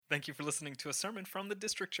Thank you for listening to a sermon from the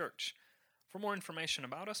District Church. For more information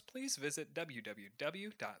about us, please visit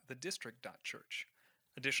www.thedistrict.church.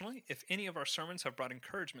 Additionally, if any of our sermons have brought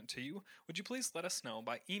encouragement to you, would you please let us know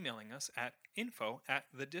by emailing us at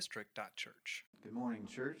info@thedistrict.church. Good morning,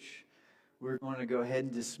 church. We're going to go ahead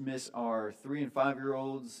and dismiss our 3 and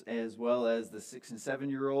 5-year-olds as well as the 6 and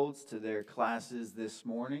 7-year-olds to their classes this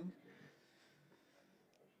morning.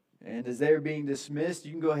 And as they're being dismissed,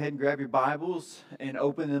 you can go ahead and grab your Bibles and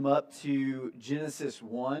open them up to Genesis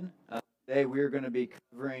 1. Today we're going to be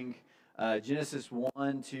covering Genesis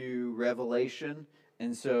 1 to Revelation,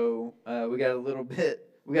 and so we got a little bit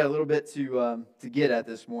to get at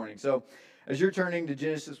this morning. So as you're turning to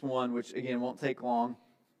Genesis 1, which again won't take long,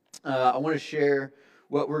 I want to share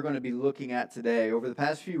what we're going to be looking at today. Over the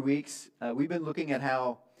past few weeks, we've been looking at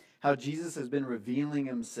how Jesus has been revealing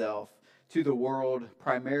himself to the world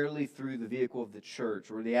primarily through the vehicle of the church,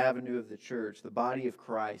 or the avenue of the church, the body of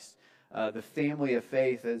Christ, the family of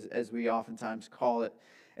faith, as we oftentimes call it.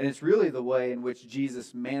 And it's really the way in which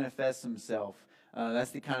Jesus manifests himself.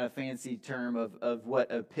 That's the kind of fancy term of what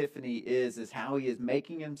Epiphany is how he is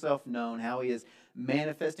making himself known, how he is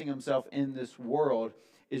manifesting himself in this world,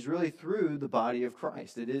 is really through the body of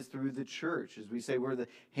Christ. It is through the church. As we say, we're the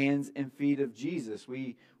hands and feet of Jesus.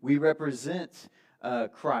 We represent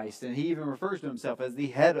Christ, and he even refers to himself as the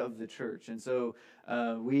head of the church. And so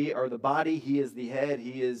we are the body, he is the head,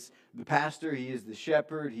 he is the pastor, he is the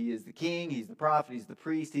shepherd, he is the king, he's the prophet, he's the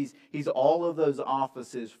priest, he's all of those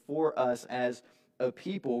offices for us as a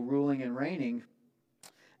people ruling and reigning,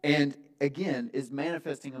 and again is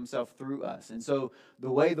manifesting himself through us. And so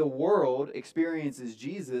the way the world experiences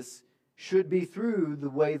Jesus should be through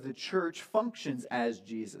the way the church functions as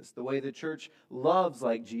Jesus, the way the church loves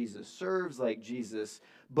like Jesus, serves like Jesus,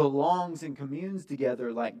 belongs and communes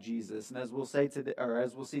together like Jesus, and as we'll see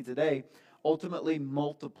today, ultimately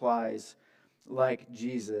multiplies like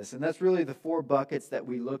Jesus. And that's really the 4 buckets that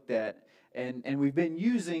we looked at. And we've been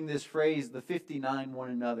using this phrase, the 59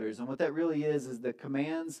 one another's. And what that really is the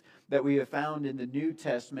commands that we have found in the New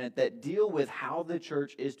Testament that deal with how the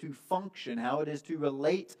church is to function, how it is to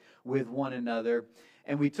relate with one another.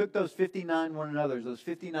 And we took those 59 one another's, those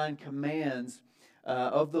 59 commands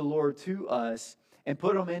of the Lord to us, and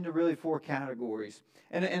put them into really 4 categories.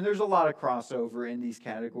 And there's a lot of crossover in these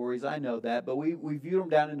categories, I know that, but we viewed them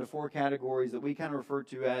down into 4 categories that we kind of refer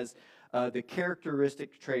to as the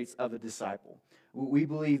characteristic traits of a disciple. We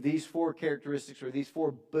believe these 4 characteristics, or these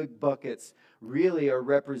 4 big buckets, really are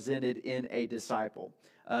represented in a disciple.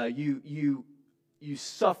 You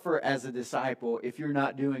suffer as a disciple if you're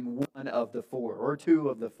not doing one of the 4 or 2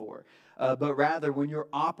 of the 4. But rather, when you're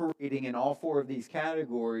operating in all 4 of these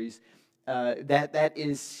categories, that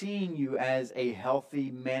is seeing you as a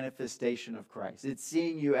healthy manifestation of Christ. It's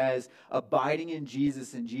seeing you as abiding in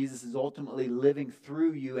Jesus, and Jesus is ultimately living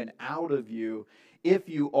through you and out of you if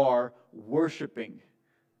you are worshiping,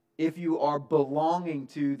 if you are belonging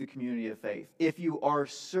to the community of faith, if you are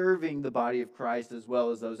serving the body of Christ as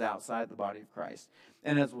well as those outside the body of Christ.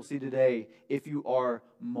 And as we'll see today, if you are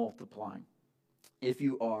multiplying.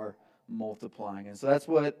 And so that's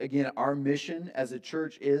what, again, our mission as a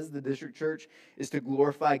church is, the District Church, is to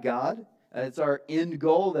glorify God. That's our end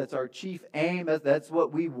goal. That's our chief aim. That's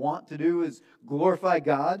what we want to do, is glorify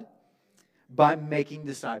God by making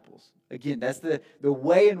disciples. Again, that's the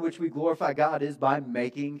way in which we glorify God, is by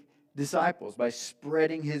making disciples, by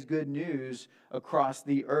spreading his good news across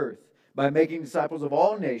the earth, by making disciples of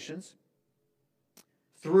all nations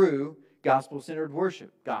through gospel-centered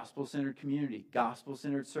worship, gospel-centered community,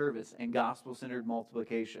 gospel-centered service, and gospel-centered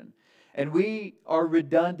multiplication. And we are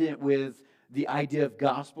redundant with the idea of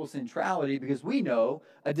gospel centrality because we know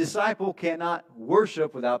a disciple cannot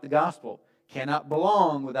worship without the gospel, cannot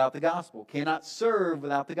belong without the gospel, cannot serve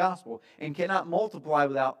without the gospel, and cannot multiply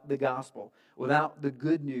without the gospel, without the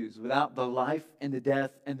good news, without the life and the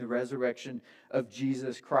death and the resurrection of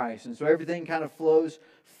Jesus Christ. And so everything kind of flows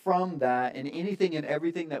from that, and anything and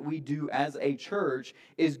everything that we do as a church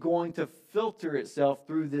is going to filter itself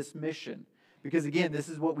through this mission. Because again, this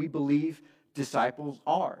is what we believe disciples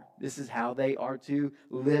are. This is how they are to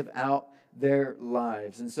live out their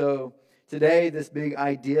lives. And so today, this big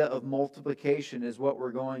idea of multiplication is what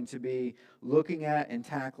we're going to be looking at and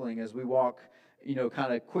tackling as we walk,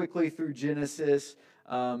 kind of quickly through Genesis,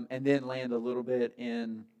 and then land a little bit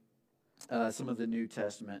in some of the New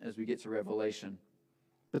Testament as we get to Revelation.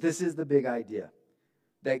 But this is the big idea,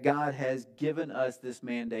 that God has given us this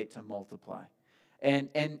mandate to multiply.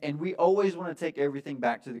 And we always want to take everything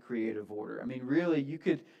back to the creative order. I mean, really,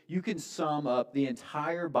 you can sum up the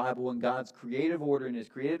entire Bible in God's creative order and His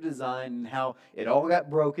creative design and how it all got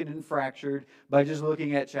broken and fractured by just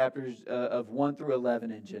looking at chapters of 1 through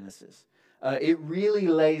 11 in Genesis. It really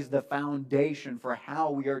lays the foundation for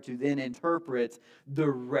how we are to then interpret the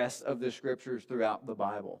rest of the scriptures throughout the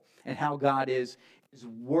Bible and how God is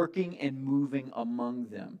working and moving among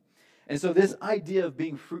them. And so this idea of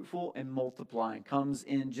being fruitful and multiplying comes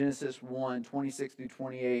in Genesis 1, 26 through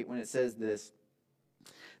 28 when it says this.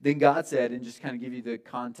 Then God said, and just kind of give you the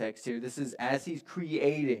context here, this is as He's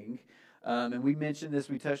creating, and we mentioned this,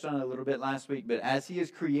 we touched on it a little bit last week, but as He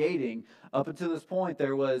is creating, up until this point,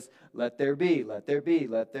 there was, let there be, let there be,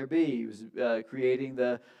 let there be. He was creating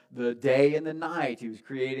the day and the night. He was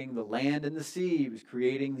creating the land and the sea. He was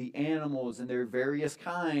creating the animals and their various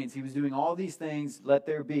kinds. He was doing all these things, let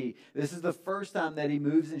there be. This is the first time that He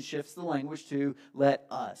moves and shifts the language to let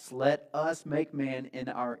us make man in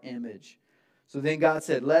our image. So then God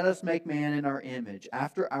said, let us make man in our image,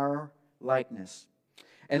 after our likeness.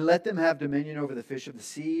 And let them have dominion over the fish of the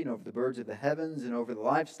sea, and over the birds of the heavens, and over the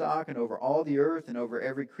livestock, and over all the earth, and over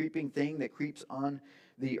every creeping thing that creeps on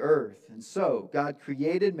the earth. And so God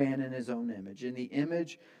created man in His own image. In the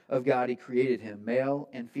image of God He created him. Male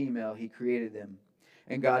and female He created them.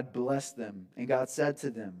 And God blessed them. And God said to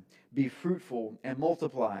them, be fruitful and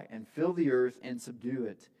multiply, and fill the earth and subdue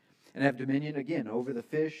it. And have dominion again over the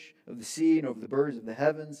fish of the sea, and over the birds of the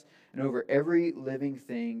heavens, and over every living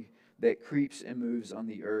thing that creeps and moves on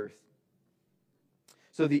the earth.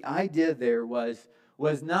 So the idea there was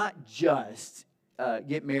not just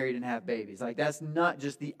get married and have babies. Like, that's not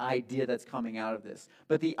just the idea that's coming out of this.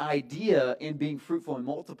 But the idea in being fruitful and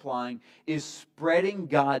multiplying is spreading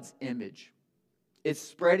God's image. It's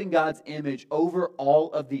spreading God's image over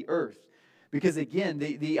all of the earth. Because again,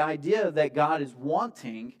 the idea that God is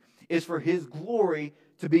wanting is for His glory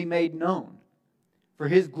to be made known. For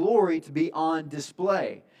His glory to be on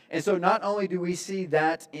display. And so not only do we see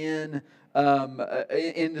that in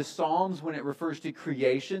the Psalms when it refers to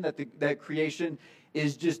creation, that creation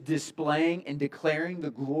is just displaying and declaring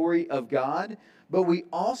the glory of God, but we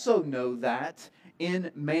also know that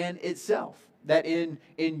in man itself, that in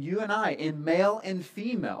you and I, in male and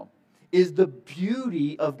female, is the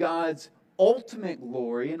beauty of God's ultimate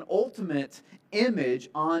glory and ultimate image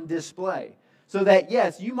on display. So that,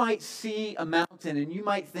 yes, you might see a mountain and you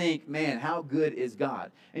might think, man, how good is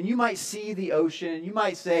God? And you might see the ocean and you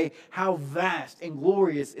might say, how vast and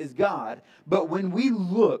glorious is God? But when we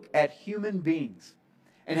look at human beings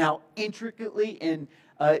and how intricately and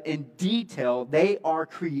in detail they are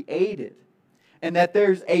created, and that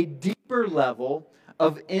there's a deeper level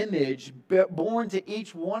of image born to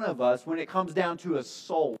each one of us when it comes down to a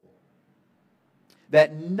soul,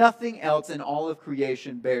 that nothing else in all of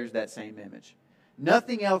creation bears that same image.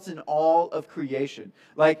 Nothing else in all of creation.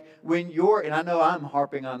 Like when and I know I'm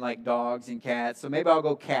harping on like dogs and cats, so maybe I'll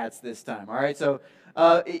go cats this time, all right? So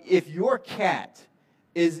if your cat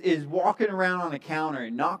is walking around on a counter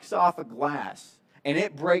and knocks off a glass and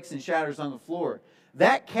it breaks and shatters on the floor,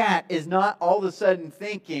 that cat is not all of a sudden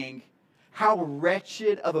thinking, how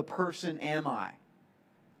wretched of a person am I?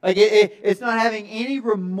 Like it's not having any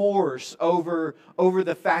remorse over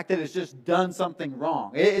the fact that it's just done something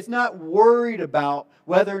wrong. It's not worried about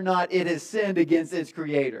whether or not it has sinned against its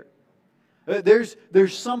creator. There's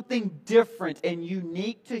something different and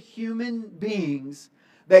unique to human beings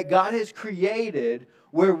that God has created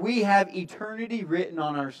where we have eternity written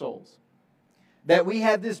on our souls. That we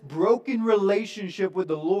have this broken relationship with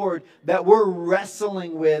the Lord that we're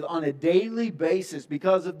wrestling with on a daily basis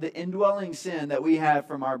because of the indwelling sin that we have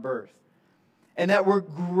from our birth. And that we're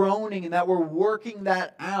groaning and that we're working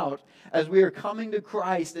that out as we are coming to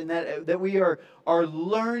Christ, and that we are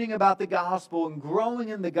learning about the gospel and growing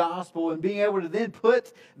in the gospel and being able to then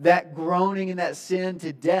put that groaning and that sin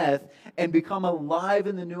to death and become alive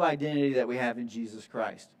in the new identity that we have in Jesus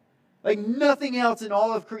Christ. Like nothing else in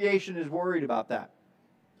all of creation is worried about that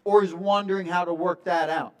or is wondering how to work that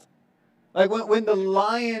out. Like when the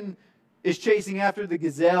lion is chasing after the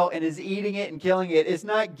gazelle and is eating it and killing it, it's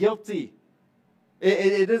not guilty.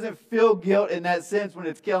 It doesn't feel guilt in that sense when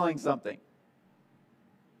it's killing something.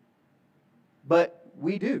 But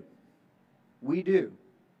we do. We do.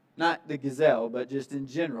 Not the gazelle, but just in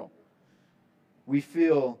general. We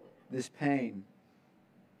feel this pain.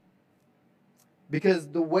 Because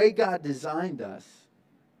the way God designed us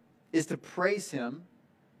is to praise Him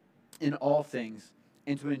in all things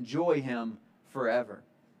and to enjoy Him forever.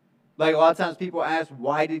 Like a lot of times people ask,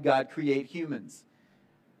 why did God create humans?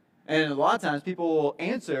 And a lot of times people will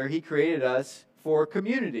answer, He created us for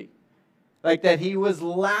community. Like that he was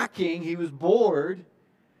lacking, he was bored,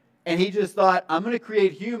 and he just thought, I'm going to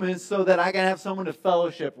create humans so that I can have someone to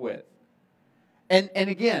fellowship with. And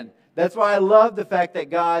again, that's why I love the fact that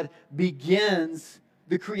God begins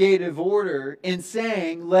the creative order in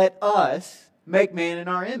saying, let us make man in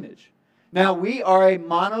our image. Now, we are a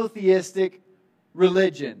monotheistic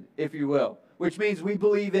religion, if you will, which means we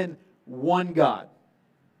believe in one God.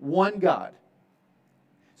 One God.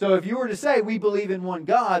 So if you were to say we believe in one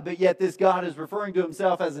God, but yet this God is referring to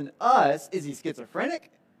himself as an us, is he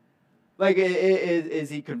schizophrenic? Like, is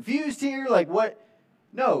he confused here? Like, what?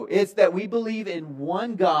 No, it's that we believe in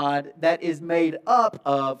one God that is made up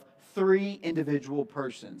of three individual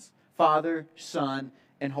persons: Father, Son,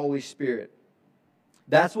 and Holy Spirit.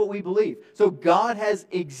 That's what we believe. So God has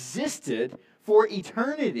existed for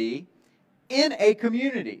eternity in a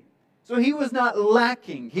community. So he was not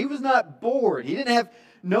lacking. He was not bored. He didn't have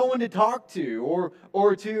no one to talk to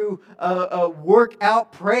or to work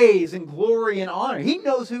out praise and glory and honor. He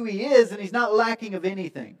knows who he is, and he's not lacking of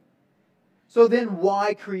anything. So then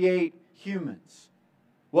why create humans?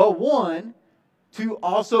 Well, one, to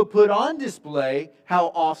also put on display how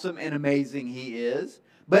awesome and amazing he is,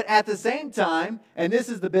 but at the same time, and this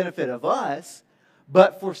is the benefit of us,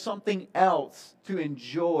 but for something else to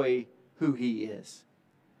enjoy who he is.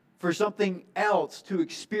 For something else to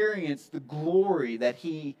experience the glory that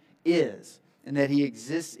he is and that he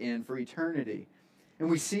exists in for eternity. And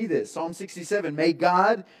we see this. Psalm 67, may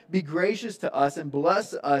God be gracious to us and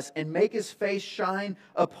bless us and make his face shine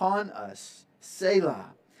upon us.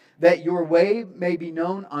 Selah. That your way may be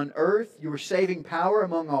known on earth, your saving power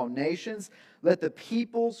among all nations. Let the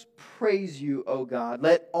peoples praise you, O God.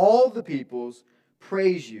 Let all the peoples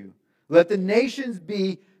praise you. Let the nations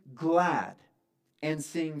be glad and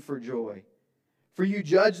sing for joy. For you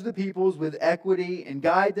judge the peoples with equity and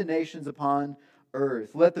guide the nations upon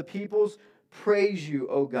earth. Let the peoples praise you,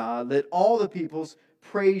 O God. Let all the peoples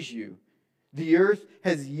praise you. The earth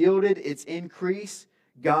has yielded its increase.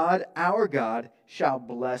 God, our God, shall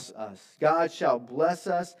bless us. God shall bless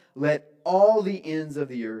us. Let all the ends of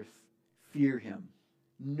the earth fear him,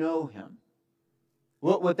 know him.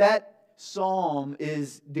 What that psalm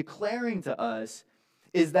is declaring to us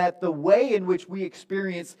is that the way in which we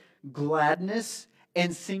experience gladness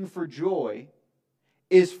and sing for joy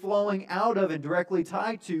is flowing out of and directly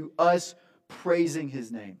tied to us praising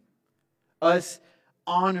his name, us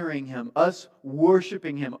honoring him, us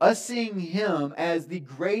worshiping him, us seeing him as the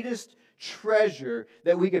greatest treasure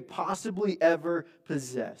that we could possibly ever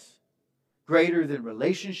possess. Greater than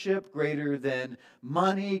relationship, greater than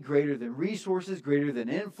money, greater than resources, greater than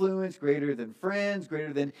influence, greater than friends,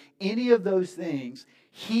 greater than any of those things.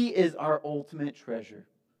 He is our ultimate treasure.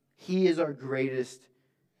 He is our greatest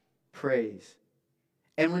praise.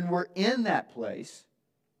 And when we're in that place,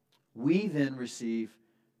 we then receive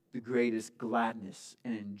the greatest gladness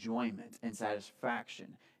and enjoyment and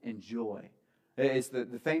satisfaction and joy. It's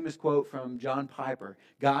the famous quote from John Piper.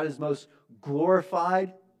 God is most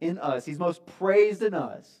glorified in us. He's most praised in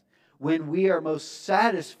us when we are most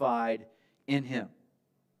satisfied in him.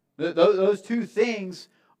 Those two things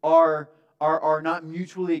are not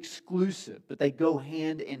mutually exclusive, but they go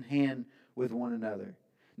hand in hand with one another.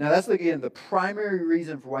 Now that's, again, the primary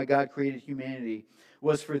reason for why God created humanity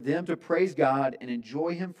was for them to praise God and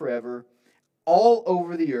enjoy him forever all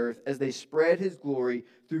over the earth as they spread his glory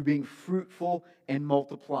through being fruitful and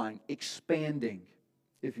multiplying, expanding,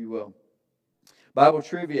 if you will. Bible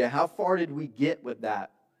trivia, how far did we get with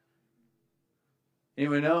that?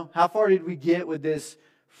 Anyone know? How far did we get with this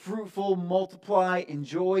fruitful, multiply,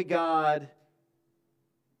 enjoy God?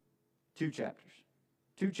 2 chapters.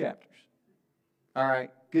 2 chapters. All right,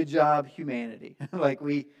 good job, humanity. Like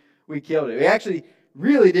we killed it. We actually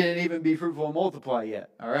really didn't even be fruitful and multiply yet.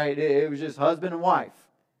 All right, it was just husband and wife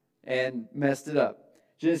and messed it up.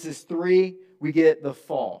 Genesis 3, we get the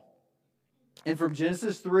fall. And from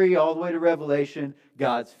Genesis 3 all the way to Revelation,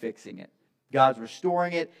 God's fixing it. God's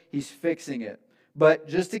restoring it. He's fixing it. But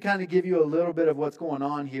just to kind of give you a little bit of what's going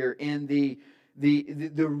on here in the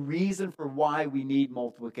reason for why we need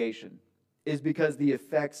multiplication is because the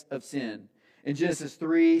effects of sin. In Genesis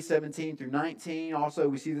 3, 17 through 19, also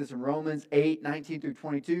we see this in Romans 8, 19 through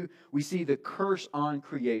 22, we see the curse on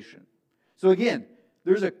creation. So again,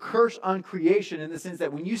 there's a curse on creation in the sense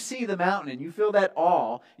that when you see the mountain and you feel that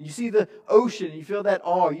awe, you see the ocean and you feel that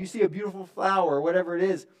awe, you see a beautiful flower or whatever it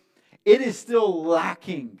is still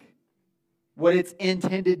lacking what its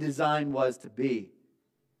intended design was to be.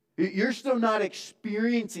 You're still not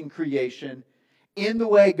experiencing creation in the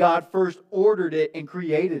way God first ordered it and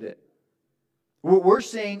created it. We're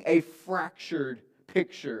seeing a fractured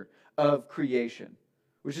picture of creation.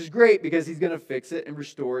 which is great because he's going to fix it and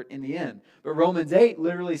restore it in the end. But Romans 8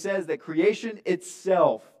 literally says that creation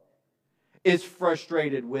itself is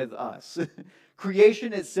frustrated with us.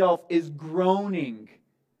 Creation itself is groaning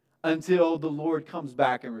until the Lord comes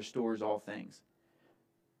back and restores all things.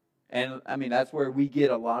 And I mean, that's where we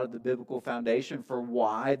get a lot of the biblical foundation for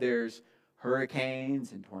why there's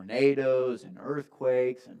hurricanes and tornadoes and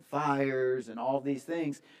earthquakes and fires and all these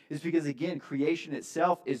things, is because, again, creation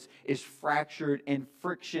itself is fractured and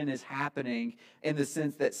friction is happening in the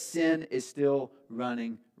sense that sin is still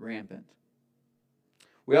running rampant.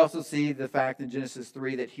 We also see the fact in Genesis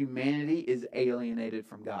 3 that humanity is alienated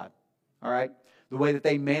from God. All right? The way that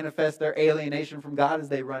they manifest their alienation from God is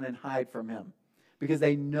they run and hide from Him, because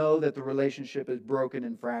they know that the relationship is broken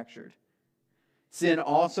and fractured. Sin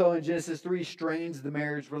also in Genesis 3 strains the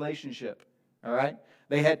marriage relationship. All right?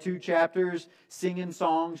 They had 2 chapters singing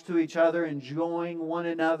songs to each other, enjoying one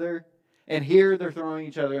another. And here they're throwing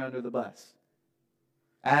each other under the bus.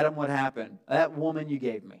 Adam, what happened? That woman you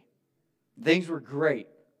gave me. Things were great.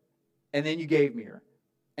 And then you gave me her.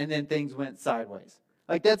 And then things went sideways.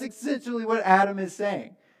 Like, that's essentially what Adam is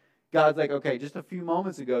saying. God's like, okay, just a few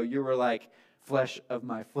moments ago, you were like, flesh of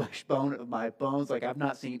my flesh, bone of my bones. Like, I've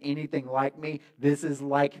not seen anything like me. This is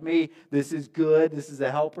like me. This is good. This is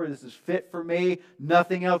a helper. This is fit for me.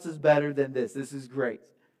 Nothing else is better than this. This is great.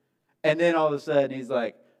 And then all of a sudden, he's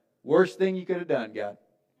like, worst thing you could have done, God.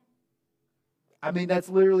 I mean, that's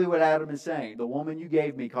literally what Adam is saying. The woman you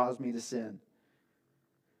gave me caused me to sin.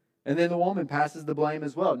 And then the woman passes the blame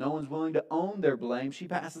as well. No one's willing to own their blame. She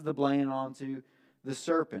passes the blame on to the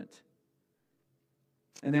serpent.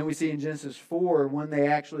 And then we see in Genesis 4, when they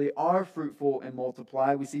actually are fruitful and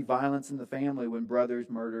multiply, we see violence in the family when brothers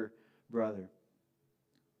murder brother.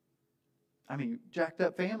 I mean, jacked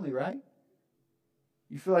up family, right?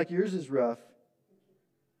 You feel like yours is rough.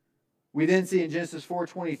 We then see in Genesis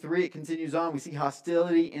 4:23, it continues on. We see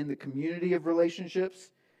hostility in the community of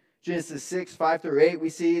relationships. Genesis 6, 5 through 8, we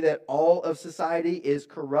see that all of society is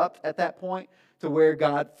corrupt at that point, to where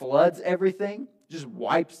God floods everything, just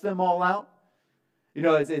wipes them all out. You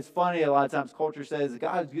know, it's funny, a lot of times culture says,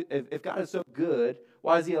 if God is so good,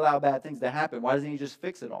 why does He allow bad things to happen? Why doesn't He just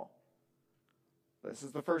fix it all? This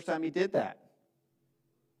is the first time He did that.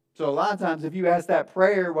 So a lot of times, if you ask that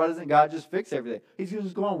prayer, why doesn't God just fix everything? He's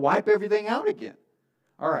just going to wipe everything out again.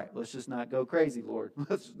 All right, let's just not go crazy, Lord.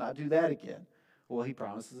 Let's just not do that again. Well, He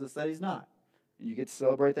promises us that He's not. And you get to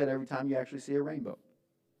celebrate that every time you actually see a rainbow.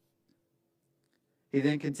 He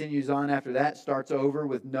then continues on after that, starts over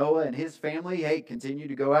with Noah and his family. Hey, continue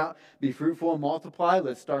to go out, be fruitful and multiply.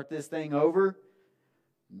 Let's start this thing over.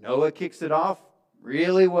 Noah kicks it off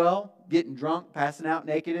really well, getting drunk, passing out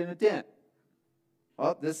naked in a tent.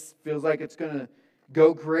 Well, this feels like it's going to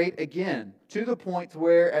go great again, to the point to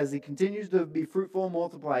where as he continues to be fruitful and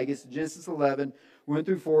multiply, he gets to Genesis 11, 1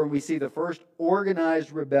 through 4, and we see the first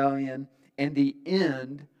organized rebellion and the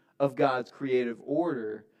end of God's creative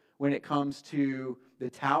order when it comes to the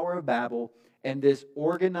Tower of Babel and this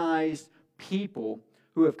organized people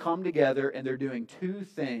who have come together, and they're doing 2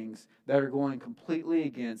 things that are going completely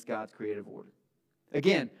against God's creative order.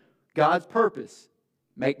 Again, God's purpose,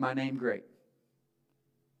 make my name great.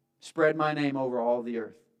 Spread my name over all the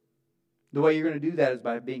earth. The way you're going to do that is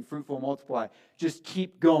by being fruitful and multiply. Just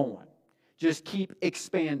keep going. Just keep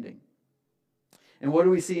expanding. And what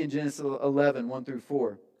do we see in Genesis 11, 1 through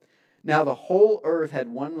 4? Now the whole earth had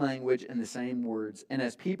one language and the same words. And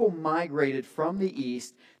as people migrated from the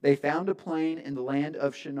east, they found a plain in the land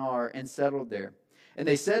of Shinar and settled there. And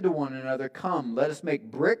they said to one another, come, let us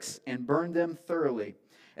make bricks and burn them thoroughly.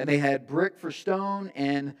 And they had brick for stone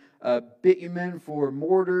and bitumen for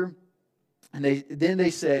mortar. And then they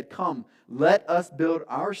said, come, let us build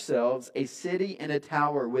ourselves a city and a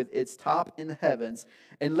tower with its top in the heavens.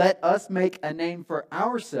 And let us make a name for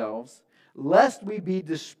ourselves, lest we be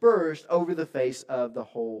dispersed over the face of the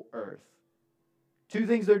whole earth. 2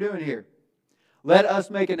 things they're doing here. Let us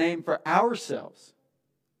make a name for ourselves.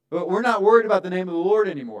 But we're not worried about the name of the Lord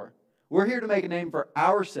anymore. We're here to make a name for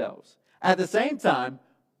ourselves. At the same time,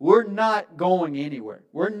 we're not going anywhere.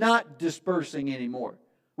 We're not dispersing anymore.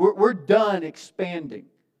 We're done expanding.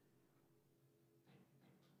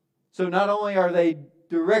 So not only are they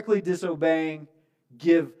directly disobeying,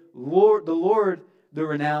 give the Lord the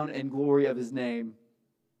renown and glory of His name.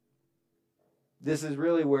 This is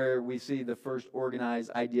really where we see the first organized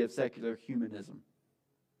idea of secular humanism.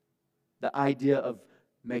 The idea of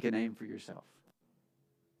make a name for yourself.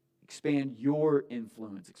 Expand your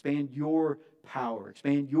influence. Expand your power.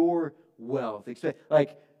 Expand your wealth.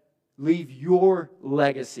 Leave your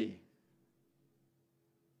legacy.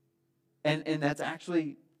 And that's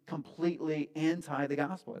actually completely anti the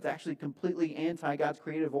gospel. It's actually completely anti God's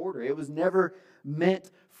creative order. It was never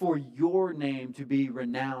meant for your name to be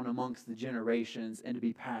renowned amongst the generations and to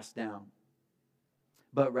be passed down,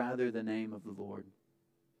 but rather the name of the Lord.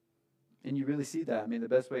 And you really see that. I mean, the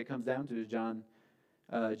best way it comes down to is John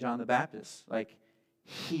the Baptist. Like,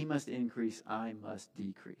 he must increase, I must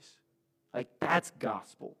decrease. Like, that's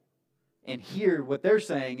gospel. And here, what they're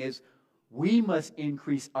saying is, we must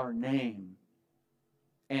increase our name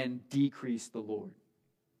and decrease the Lord.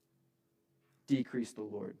 Decrease the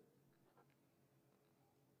Lord.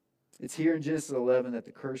 It's here in Genesis 11 that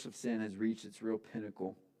the curse of sin has reached its real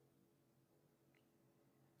pinnacle.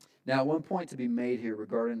 Now, one point to be made here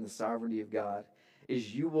regarding the sovereignty of God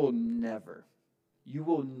is you will never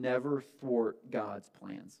thwart God's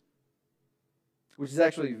plans. Which is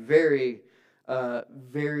actually very,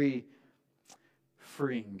 very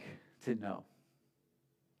freeing to know.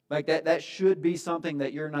 Like that should be something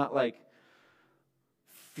that you're not like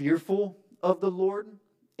fearful of the Lord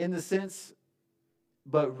in the sense,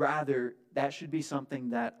 but rather that should be something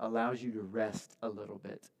that allows you to rest a little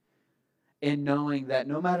bit. In knowing that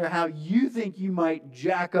no matter how you think you might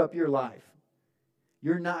jack up your life,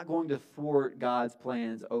 you're not going to thwart God's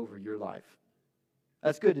plans over your life.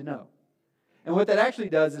 That's good to know. And what that actually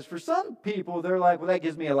does is for some people, they're like, well, that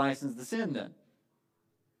gives me a license to sin then.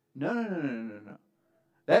 No.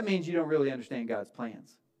 That means you don't really understand God's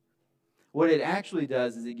plans. What it actually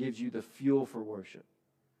does is it gives you the fuel for worship.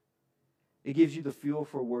 It gives you the fuel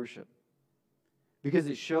for worship. Because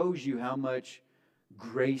it shows you how much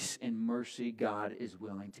grace and mercy God is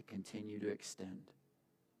willing to continue to extend.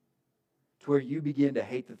 To where you begin to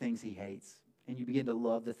hate the things He hates. And you begin to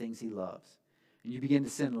love the things He loves. And you begin to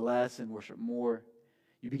sin less and worship more.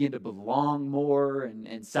 You begin to belong more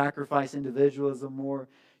and sacrifice individualism more.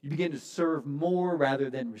 You begin to serve more rather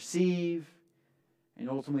than receive. And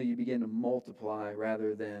ultimately you begin to multiply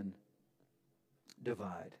rather than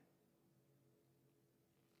divide.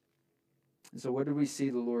 And so what do we see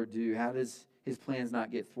the Lord do? How does His plans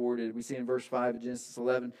not get thwarted? We see in verse 5 of Genesis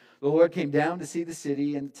 11, the Lord came down to see the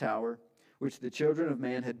city and the tower, which the children of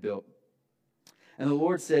man had built. And the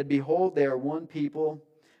Lord said, behold, they are one people,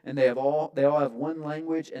 and they all have one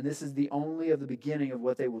language, and this is the only of the beginning of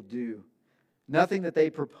what they will do. Nothing that they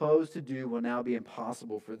propose to do will now be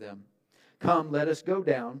impossible for them. Come, let us go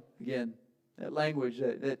down. Again, that language,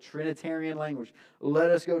 that Trinitarian language. Let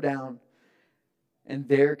us go down and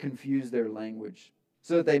there confuse their language,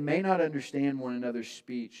 so that they may not understand one another's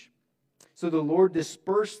speech. So the Lord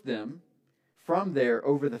dispersed them from there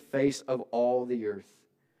over the face of all the earth.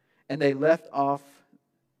 And they left off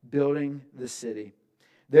building the city.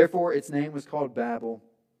 Therefore its name was called Babel,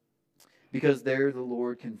 because there the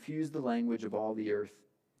Lord confused the language of all the earth.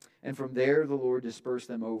 And from there the Lord dispersed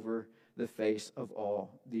them over the face of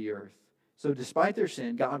all the earth. So despite their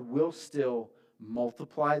sin, God will still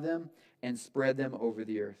multiply them and spread them over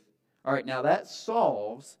the earth. All right, now that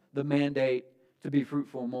solves the mandate to be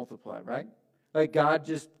fruitful and multiply, right? Like God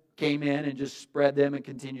just came in and just spread them and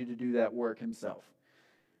continued to do that work Himself.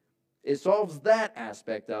 It solves that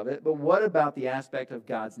aspect of it, but what about the aspect of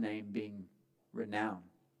God's name being renowned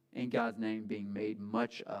and God's name being made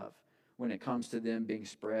much of when it comes to them being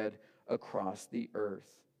spread across the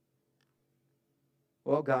earth?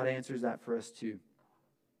 Well, God answers that for us too.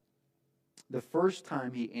 The first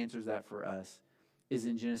time He answers that for us is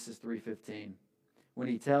in Genesis 3:15, when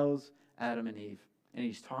He tells Adam and Eve, and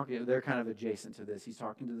He's talking, they're kind of adjacent to this. He's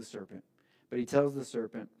talking to the serpent, but He tells the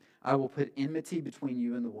serpent, I will put enmity between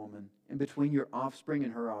you and the woman, and between your offspring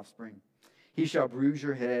and her offspring. He shall bruise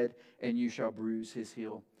your head, and you shall bruise his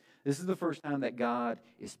heel. This is the first time that God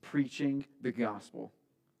is preaching the gospel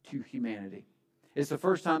to humanity. It's the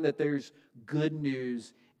first time that there's good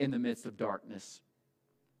news in the midst of darkness.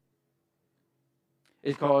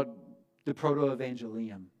 It's called the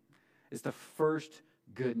proto-evangelium. It's the first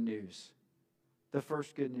good news. The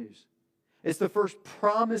first good news. It's the first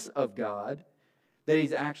promise of God that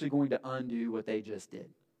He's actually going to undo what they just did.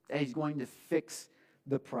 That He's going to fix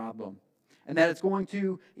the problem. And that it's going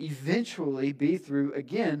to eventually be through,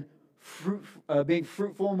 again, being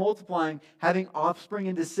fruitful and multiplying, having offspring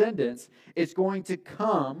and descendants. It's going to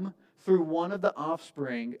come through one of the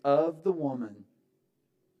offspring of the woman,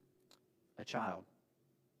 a child,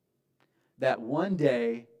 that one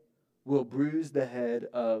day will bruise the head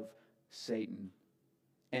of Satan.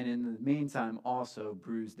 And in the meantime, also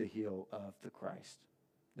bruise the heel of the Christ,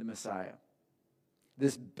 the Messiah.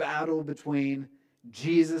 This battle between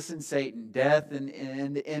Jesus and Satan, death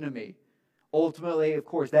and the enemy. Ultimately, of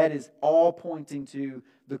course, that is all pointing to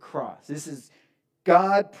the cross. This is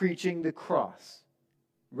God preaching the cross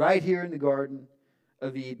right here in the Garden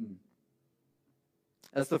of Eden.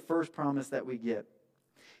 That's the first promise that we get.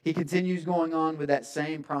 He continues going on with that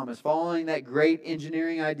same promise. Following that great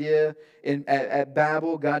engineering idea at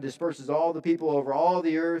Babel, God disperses all the people over all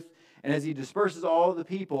the earth. And as he disperses all the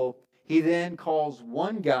people, he then calls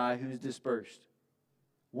one guy who's dispersed.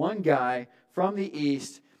 One guy from the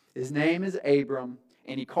east. His name is Abram.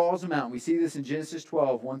 And he calls him out. And we see this in Genesis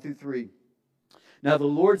 12, 1 through 3. Now the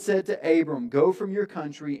Lord said to Abram, "Go from your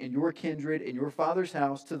country and your kindred and your father's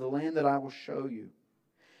house to the land that I will show you.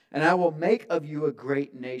 And I will make of you a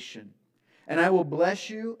great nation. And I will bless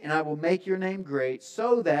you, and I will make your name great,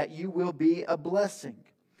 so that you will be a blessing.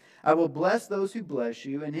 I will bless those who bless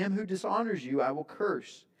you, and him who dishonors you I will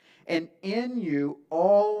curse. And in you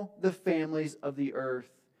all the families of the earth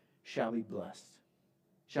shall be blessed."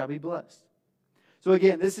 Shall be blessed. So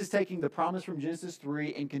again, this is taking the promise from Genesis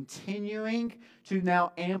 3 and continuing to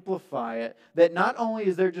now amplify it. That not only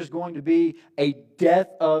is there just going to be a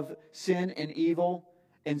death of sin and evil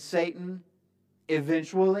and Satan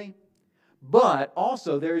eventually, but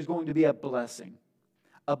also there is going to be a blessing.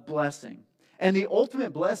 A blessing. And the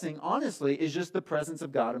ultimate blessing, honestly, is just the presence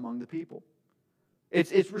of God among the people.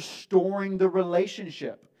 It's restoring the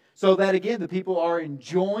relationship. So that, again, the people are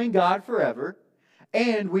enjoying God forever.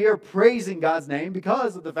 And we are praising God's name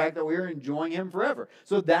because of the fact that we are enjoying Him forever.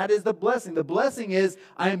 So that is the blessing. The blessing is,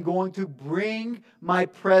 I am going to bring my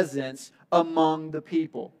presence among the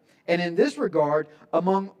people. And in this regard,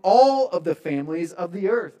 among all of the families of the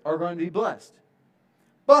earth are going to be blessed.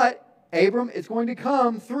 But, Abram, it's going to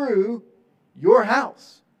come through your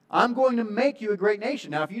house. I'm going to make you a great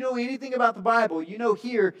nation. Now, if you know anything about the Bible, you know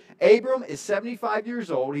here, Abram is 75 years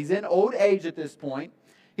old. He's in old age at this point.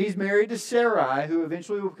 He's married to Sarai, who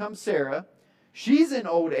eventually will become Sarah. She's in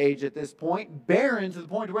old age at this point, barren to the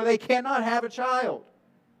point where they cannot have a child.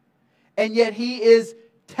 And yet he is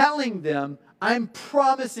telling them, I'm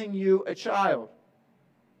promising you a child.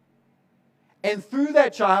 And through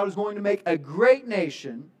that child is going to make a great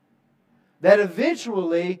nation that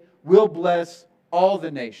eventually will bless all the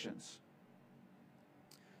nations.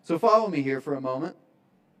 So follow me here for a moment.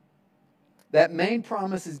 That main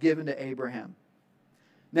promise is given to Abraham.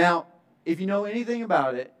 Now, if you know anything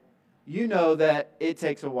about it, you know that it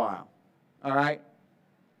takes a while. All right?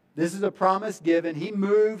 This is a promise given. He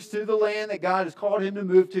moves to the land that God has called him to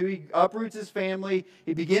move to. He uproots his family.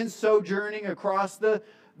 He begins sojourning across the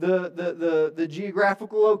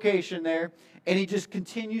geographical location there. And he just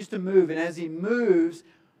continues to move. And as he moves,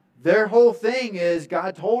 their whole thing is,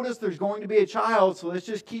 God told us there's going to be a child, so let's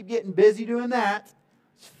just keep getting busy doing that.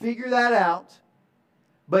 Let's figure that out.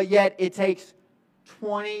 But yet it takes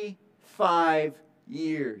 25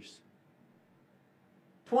 years.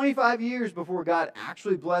 25 years before God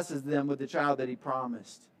actually blesses them with the child that He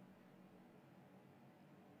promised.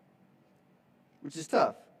 Which is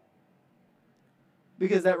tough.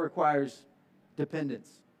 Because that requires dependence.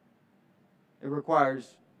 It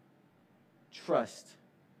requires trust.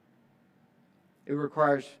 It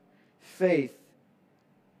requires faith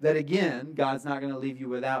that, again, God's not going to leave you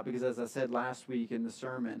without, because as I said last week in the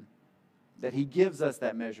sermon, that He gives us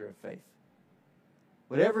that measure of faith.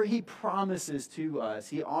 Whatever He promises to us,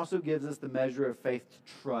 He also gives us the measure of faith to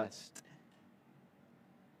trust,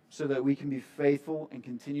 so that we can be faithful and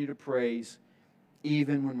continue to praise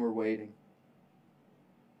even when we're waiting.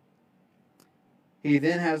 He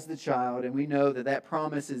then has the child, and we know that that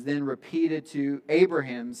promise is then repeated to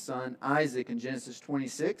Abraham's son Isaac in Genesis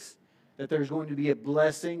 26, that there's going to be a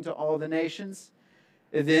blessing to all the nations.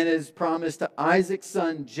 It then is promised to Isaac's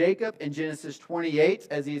son Jacob in Genesis 28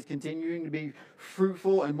 as he is continuing to be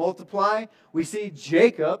fruitful and multiply. We see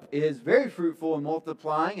Jacob is very fruitful and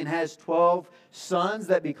multiplying and has 12 sons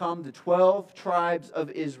that become the 12 tribes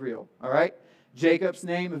of Israel. All right? Jacob's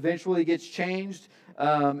name eventually gets changed,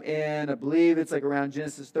 and I believe it's like around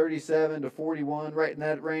Genesis 37 to 41, right in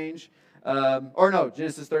that range.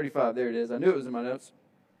 Genesis 35. There it is. I knew it was in my notes.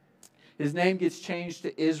 His name gets changed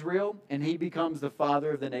to Israel, and he becomes the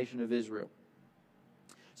father of the nation of Israel.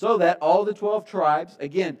 So that all the 12 tribes,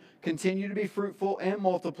 again, continue to be fruitful and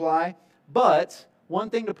multiply. But one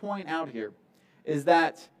thing to point out here is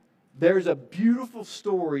that there's a beautiful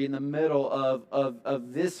story in the middle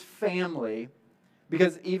of this family,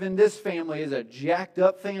 because even this family is a jacked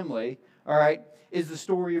up family, all right, is the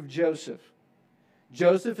story of Joseph.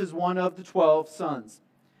 Joseph is one of the 12 sons.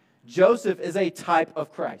 Joseph is a type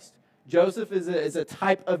of Christ. Joseph is a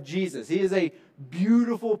type of Jesus. He is a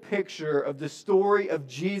beautiful picture of the story of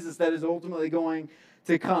Jesus that is ultimately going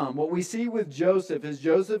to come. What we see with Joseph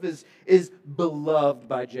is beloved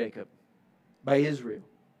by Jacob, by Israel.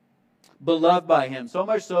 beloved by him. So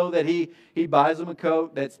much so that he buys them a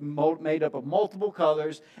coat that's made up of multiple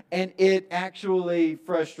colors, and it actually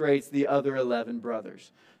frustrates the other 11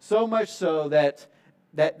 brothers. So much so that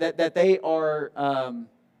they are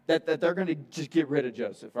that they're going to just get rid of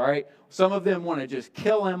Joseph. All right, some of them want to just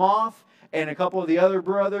kill him off. And a couple of the other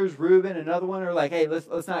brothers, Reuben and another one, are like, hey,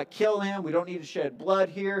 let's not kill him. We don't need to shed blood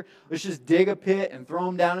here. Let's just dig a pit and throw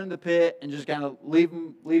him down in the pit and just kind of leave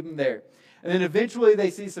him there. And then eventually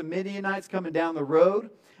they see some Midianites coming down the road.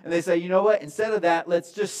 And they say, you know what? Instead of that,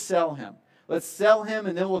 let's just sell him. Let's sell him,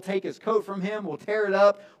 and then we'll take his coat from him. We'll tear it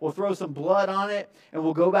up. We'll throw some blood on it. And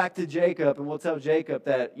we'll go back to Jacob, and we'll tell Jacob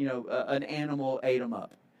that, an animal ate him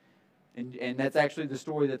up. And that's actually the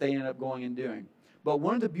story that they end up going and doing. But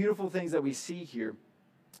one of the beautiful things that we see here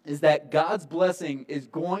is that God's blessing is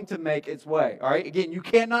going to make its way. All right? Again, you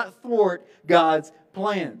cannot thwart God's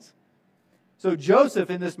plans. So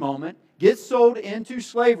Joseph, in this moment, gets sold into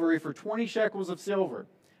slavery for 20 shekels of silver.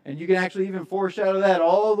 And you can actually even foreshadow that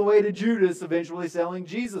all the way to Judas eventually selling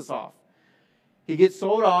Jesus off. He gets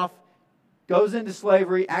sold off, goes into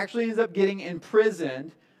slavery, actually ends up getting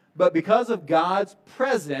imprisoned. But because of God's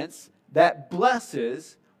presence that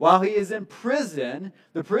blesses, while he is in prison,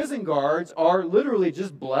 the prison guards are literally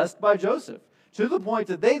just blessed by Joseph, to the point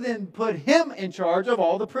that they then put him in charge of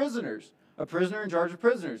all the prisoners. A prisoner in charge of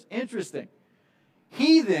prisoners. Interesting.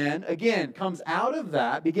 He then, again, comes out of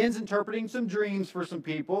that, begins interpreting some dreams for some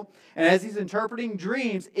people, and as he's interpreting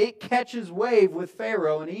dreams, it catches wave with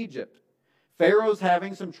Pharaoh in Egypt. Pharaoh's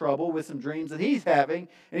having some trouble with some dreams that he's having,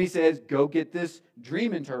 and he says, go get this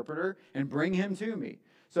dream interpreter and bring him to me.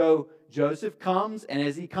 So Joseph comes, and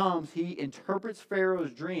as he comes, he interprets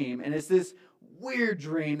Pharaoh's dream, and it's this weird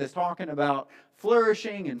dream that's talking about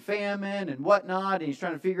flourishing and famine and whatnot, and he's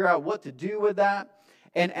trying to figure out what to do with that.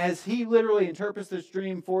 And as he literally interprets this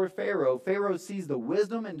dream for Pharaoh, Pharaoh sees the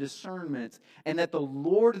wisdom and discernment, and that the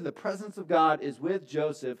Lord and the presence of God is with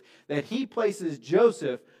Joseph, that he places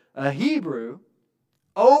Joseph, a Hebrew,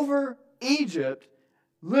 over Egypt,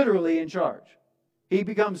 literally in charge. He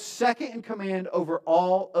becomes second in command over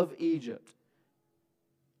all of Egypt.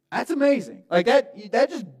 That's amazing. Like that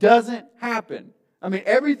just doesn't happen. I mean,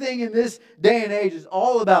 everything in this day and age is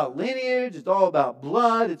all about lineage. It's all about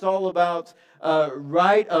blood. It's all about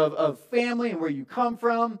right of family and where you come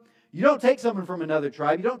from. You don't take someone from another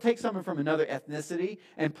tribe. You don't take someone from another ethnicity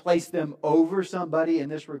and place them over somebody in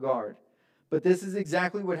this regard. But this is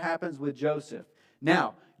exactly what happens with Joseph.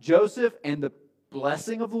 Now, Joseph and the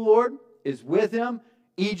blessing of the Lord is with him.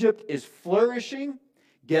 Egypt is flourishing.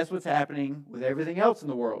 Guess what's happening with everything else in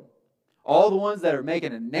the world? All the ones that are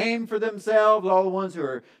making a name for themselves, all the ones who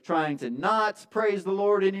are trying to not praise the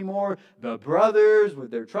Lord anymore, the brothers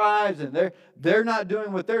with their tribes, and they're not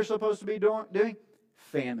doing what they're supposed to be doing.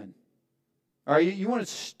 Famine. All right, you want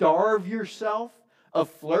to starve yourself of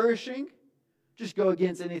flourishing? Just go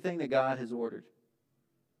against anything that God has ordered.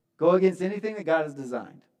 Go against anything that God has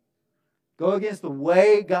designed. Go against the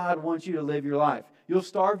way God wants you to live your life. You'll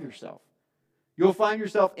starve yourself. You'll find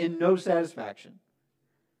yourself in no satisfaction.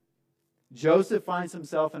 Joseph finds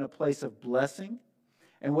himself in a place of blessing.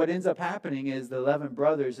 And what ends up happening is the 11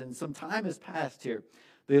 brothers, and some time has passed here.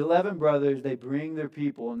 The 11 brothers, they bring their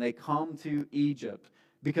people and they come to Egypt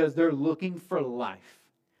because they're looking for life.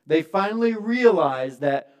 They finally realize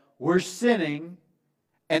that we're sinning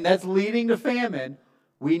and that's leading to famine.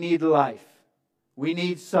 We need life. We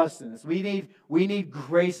need sustenance. We need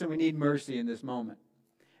grace and we need mercy in this moment.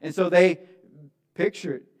 And so they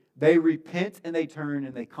picture it. They repent and they turn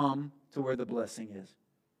and they come to where the blessing is.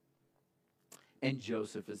 And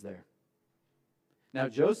Joseph is there. Now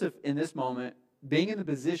Joseph, in this moment, being in the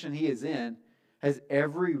position he is in, has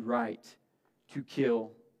every right to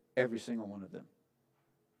kill every single one of them.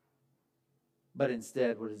 But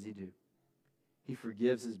instead, what does he do? He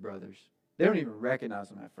forgives his brothers. They don't even recognize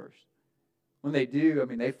him at first. When they do,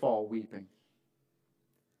 they fall weeping.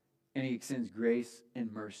 And he extends grace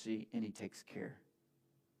and mercy, and he takes care.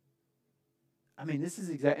 This is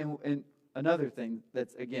exactly, and another thing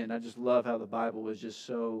that's, again, I just love how the Bible is just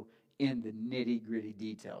so in the nitty-gritty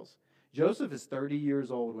details. Joseph is 30 years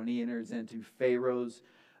old when he enters into Pharaoh's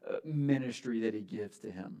ministry that he gives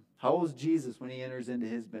to him. How old is Jesus when he enters into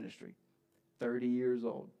his ministry? 30 years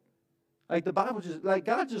old. The Bible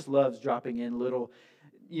God just loves dropping in little,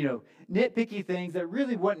 nitpicky things that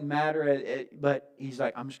really wouldn't matter. But he's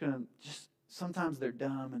like, I'm just going to sometimes they're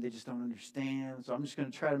dumb and they just don't understand. So I'm just going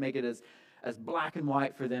to try to make it as black and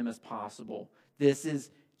white for them as possible.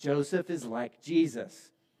 Joseph is like Jesus.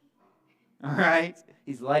 All right?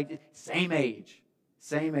 He's like, same age.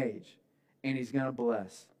 And he's going to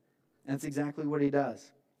bless. And that's exactly what he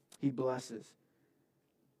does. He blesses.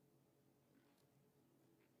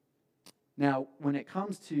 Now, when it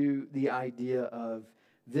comes to the idea of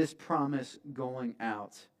this promise going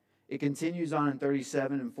out, it continues on in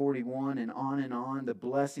 37 and 41 and on. The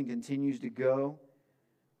blessing continues to go.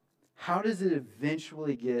 How does it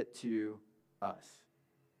eventually get to us?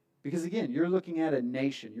 Because again, you're looking at a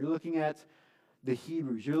nation. You're looking at the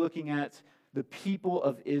Hebrews. You're looking at the people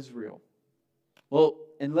of Israel. Well,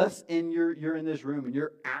 unless you're in this room and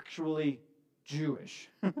you're actually Jewish,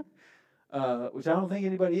 which I don't think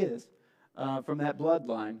anybody is, from that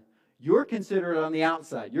bloodline, you're considered on the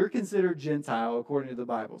outside. You're considered Gentile according to the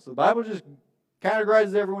Bible. So the Bible just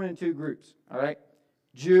categorizes everyone in two groups, all right?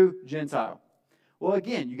 Jew, Gentile. Well,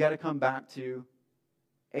 again, you got to come back to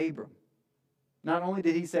Abram. Not only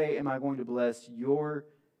did he say, am I going to bless your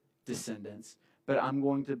descendants, but I'm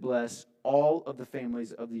going to bless all of the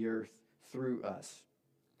families of the earth through us.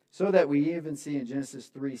 So that we even see in Genesis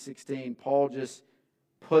 3:16, Paul just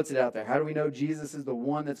puts it out there. How do we know Jesus is the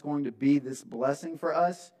one that's going to be this blessing for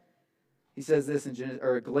us? He says this in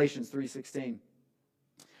Galatians 3:16.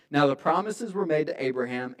 Now the promises were made to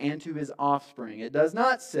Abraham and to his offspring. It does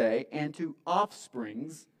not say, and to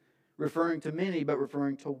offsprings, referring to many, but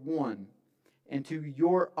referring to one, and to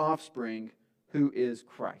your offspring, who is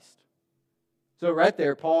Christ. So right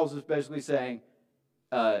there, Paul's especially saying,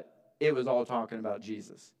 it was all talking about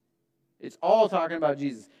Jesus. It's all talking about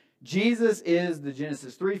Jesus. Jesus is the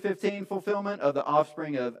Genesis 3:15 fulfillment of the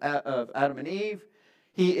offspring of Adam and Eve.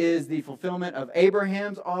 He is the fulfillment of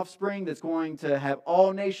Abraham's offspring that's going to have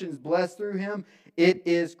all nations blessed through him. It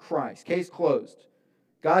is Christ. Case closed.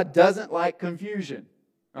 God doesn't like confusion.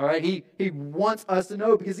 All right? He wants us to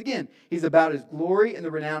know because, again, He's about His glory and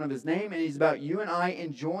the renown of His name, and He's about you and I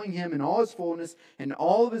enjoying Him in all His fullness and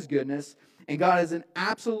all of His goodness. And God has an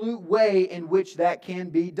absolute way in which that can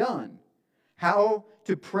be done. How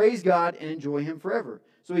to praise God and enjoy Him forever.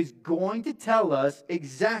 So He's going to tell us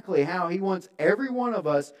exactly how He wants every one of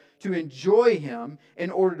us to enjoy Him in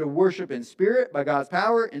order to worship in spirit by God's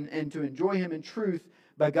power and to enjoy Him in truth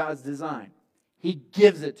by God's design. He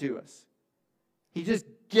gives it to us. He just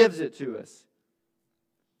gives it to us.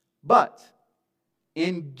 But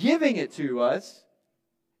in giving it to us,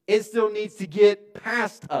 it still needs to get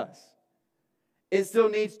past us. It still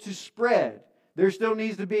needs to spread. There still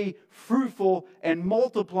needs to be fruitful and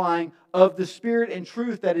multiplying of the Spirit and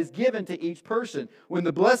truth that is given to each person. When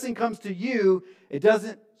the blessing comes to you, it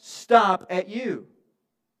doesn't stop at you.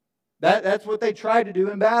 That's what they tried to do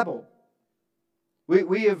in Babel.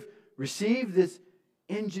 We have received this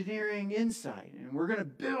engineering insight, and we're going to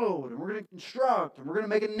build, and we're going to construct, and we're going to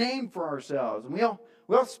make a name for ourselves. And we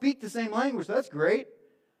all speak the same language, so that's great.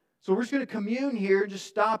 So we're just going to commune here and just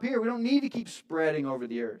stop here. We don't need to keep spreading over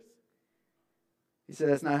the earth. He said,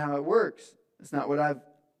 that's not how it works. That's not what I've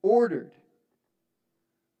ordered.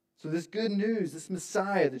 So this good news, this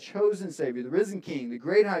Messiah, the chosen Savior, the risen King, the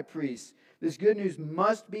great high priest, this good news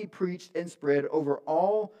must be preached and spread over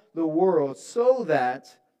all the world so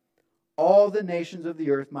that all the nations of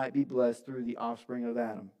the earth might be blessed through the offspring of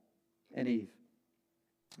Adam and Eve.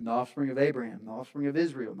 And the offspring of Abraham, the offspring of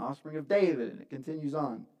Israel, and the offspring of David, and it continues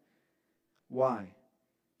on. Why?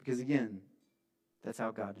 Because again, that's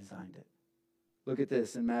how God designed it. Look at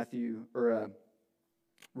this in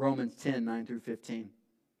Romans 10, 9 through 15.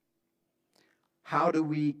 How do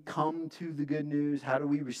we come to the good news? How do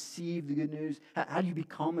we receive the good news? How do you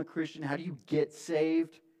become a Christian? How do you get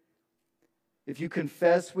saved? If you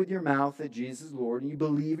confess with your mouth that Jesus is Lord and you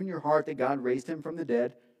believe in your heart that God raised Him from the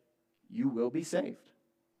dead, you will be saved.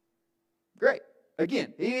 Great.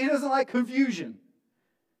 Again, He doesn't like confusion.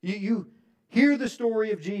 You hear the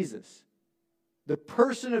story of Jesus. The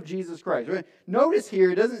person of Jesus Christ. Right? Notice here,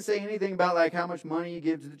 it doesn't say anything about like how much money you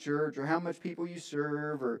give to the church or how much people you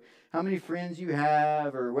serve or how many friends you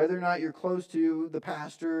have or whether or not you're close to the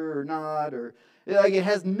pastor or not. Or like it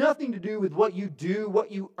has nothing to do with what you do,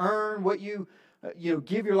 what you earn, what you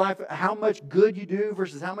give your life, how much good you do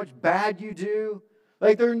versus how much bad you do.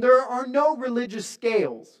 Like there are no religious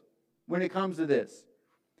scales when it comes to this.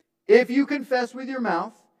 If you confess with your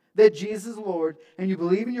mouth that Jesus is Lord, and you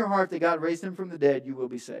believe in your heart that God raised Him from the dead, you will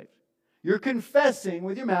be saved. You're confessing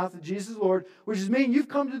with your mouth that Jesus is Lord, which is meaning you've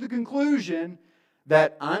come to the conclusion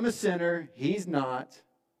that I'm a sinner, He's not.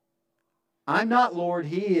 I'm not Lord,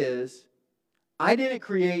 He is. I didn't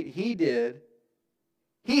create, He did.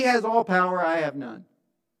 He has all power, I have none.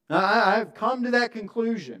 Now, I've come to that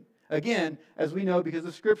conclusion. Again, as we know because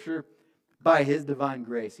of Scripture, by His divine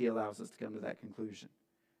grace, He allows us to come to that conclusion.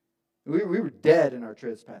 We were dead in our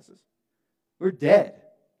trespasses. We're dead.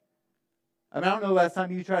 I don't know the last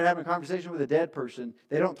time you tried having a conversation with a dead person.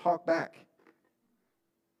 They don't talk back.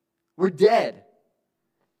 We're dead.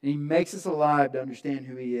 And He makes us alive to understand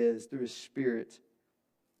who He is through His Spirit.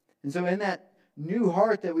 And so in that new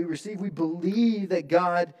heart that we receive, we believe that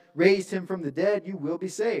God raised Him from the dead, you will be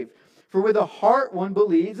saved. For with the heart one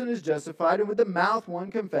believes and is justified, and with the mouth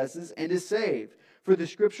one confesses and is saved. For the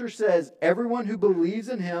Scripture says, everyone who believes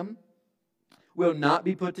in Him will not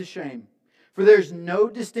be put to shame. For there's no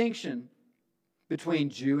distinction between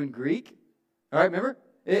Jew and Greek. All right, remember?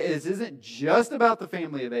 This isn't just about the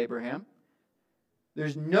family of Abraham.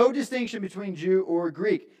 There's no distinction between Jew or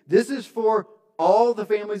Greek. This is for all the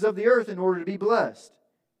families of the earth in order to be blessed.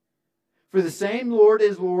 For the same Lord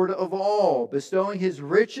is Lord of all, bestowing His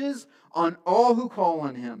riches on all who call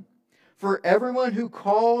on Him. For everyone who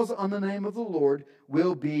calls on the name of the Lord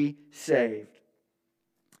will be saved.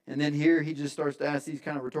 And then here he just starts to ask these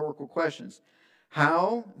kind of rhetorical questions.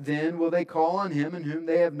 How then will they call on Him in whom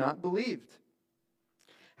they have not believed?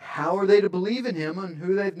 How are they to believe in Him on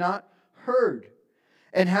whom they've not heard?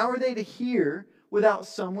 And how are they to hear without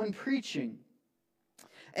someone preaching?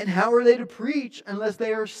 And how are they to preach unless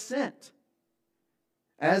they are sent?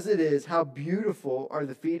 As it is, how beautiful are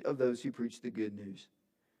the feet of those who preach the good news.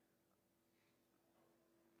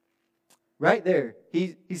 Right there,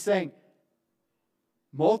 he's saying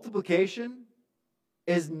multiplication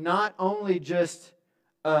is not only just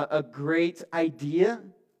a great idea,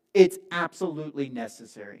 it's absolutely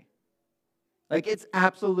necessary. Like, it's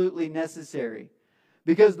absolutely necessary.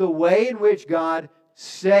 Because the way in which God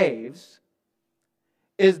saves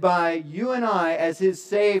is by you and I, as His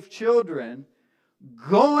saved children,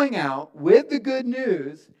 going out with the good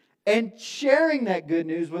news and sharing that good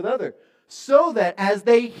news with others. So that as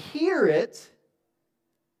they hear it,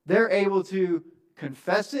 they're able to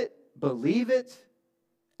confess it, believe it,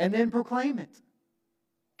 and then proclaim it.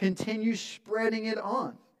 Continue spreading it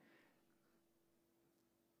on.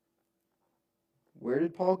 Where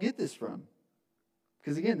did Paul get this from?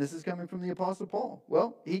 Because again, this is coming from the Apostle Paul.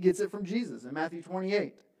 Well, he gets it from Jesus in Matthew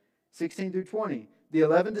 28, 16 through 20. The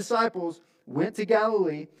 11 disciples went to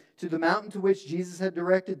Galilee, to the mountain to which Jesus had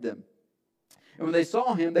directed them. And when they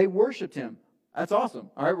saw Him, they worshiped Him. That's awesome.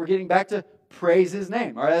 All right, we're getting back to praise His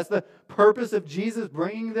name. All right, that's the purpose of Jesus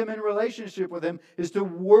bringing them in relationship with Him, is to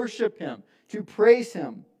worship Him, to praise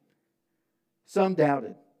Him. Some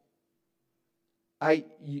doubted. I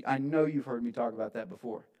know you've heard me talk about that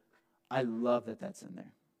before. I love that that's in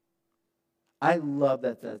there. I love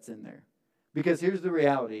that that's in there. Because here's the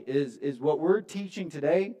reality, is what we're teaching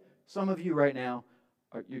today, some of you right now,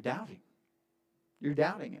 you're doubting. You're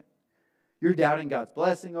doubting it. You're doubting God's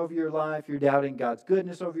blessing over your life. You're doubting God's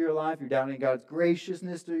goodness over your life. You're doubting God's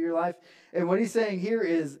graciousness to your life. And what he's saying here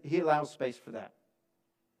is He allows space for that.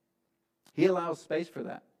 He allows space for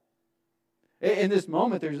that. In this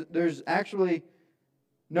moment, there's actually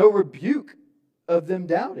no rebuke of them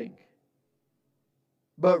doubting,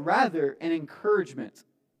 but rather an encouragement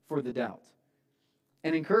for the doubt.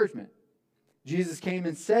 An encouragement. Jesus came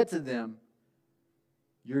and said to them,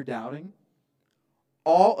 "You're doubting?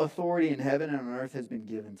 All authority in heaven and on earth has been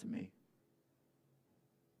given to me."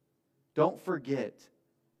 Don't forget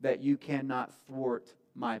that you cannot thwart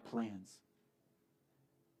my plans.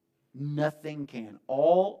 Nothing can.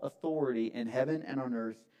 All authority in heaven and on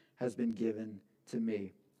earth has been given to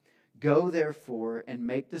me. Go therefore and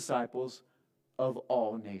make disciples of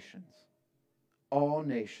all nations. All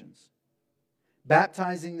nations.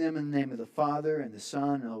 Baptizing them in the name of the Father and the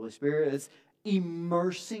Son and the Holy Spirit. It's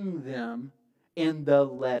immersing them in the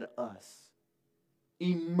let us.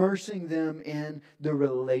 Immersing them in the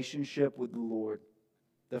relationship with the Lord.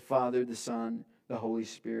 The Father, the Son, the Holy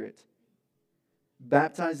Spirit.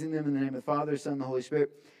 Baptizing them in the name of the Father, Son, and the Holy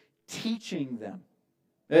Spirit. Teaching them.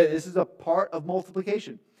 This is a part of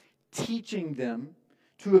multiplication. Teaching them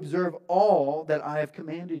to observe all that I have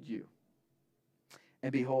commanded you.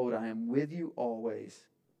 And behold, I am with you always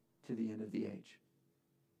to the end of the age.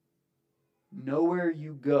 Nowhere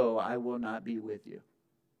you go, I will not be with you.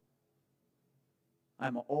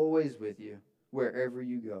 I'm always with you wherever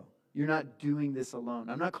you go. You're not doing this alone.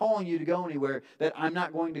 I'm not calling you to go anywhere that I'm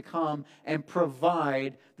not going to come and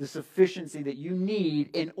provide the sufficiency that you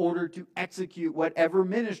need in order to execute whatever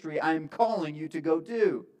ministry I'm calling you to go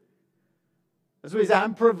do. That's what he said.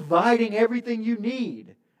 I'm providing everything you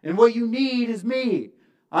need. And what you need is me.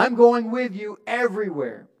 I'm going with you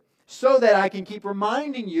everywhere so that I can keep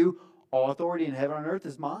reminding you all authority in heaven and earth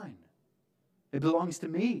is mine. It belongs to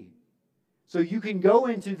me. So you can go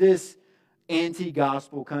into this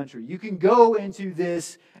anti-gospel country. You can go into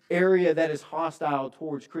this area that is hostile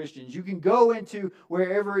towards Christians. You can go into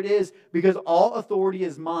wherever it is because all authority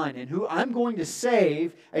is mine. And who I'm going to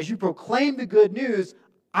save, as you proclaim the good news,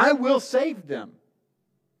 I will save them.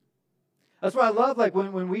 That's why I love, like,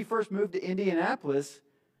 when we first moved to Indianapolis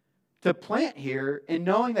to plant here, and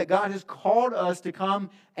knowing that God has called us to come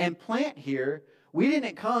and plant here, we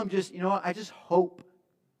didn't come just, I just hope.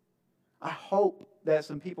 I hope that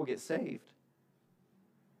some people get saved.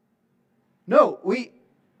 No, we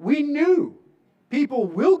knew people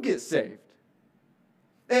will get saved.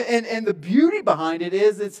 And the beauty behind it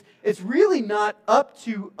is it's really not up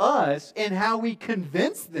to us in how we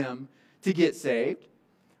convince them to get saved.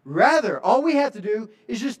 Rather, all we have to do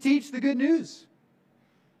is just teach the good news.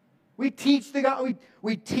 We teach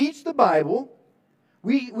we teach the Bible.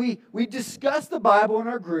 We discuss the Bible in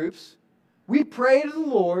our groups. We pray to the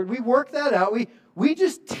Lord. We work that out. We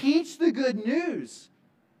just teach the good news.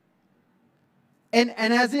 And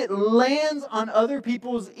as it lands on other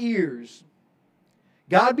people's ears,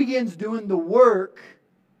 God begins doing the work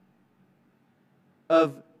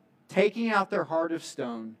of taking out their heart of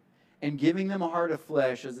stone and giving them a heart of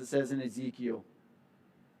flesh, as it says in Ezekiel.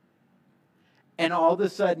 And all of a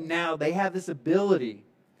sudden now they have this ability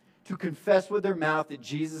to confess with their mouth that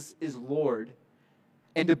Jesus is Lord,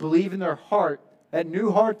 and to believe in their heart, that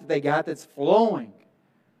new heart that they got that's flowing,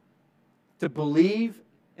 to believe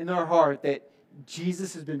in their heart that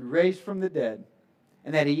Jesus has been raised from the dead,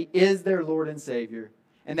 and that He is their Lord and Savior,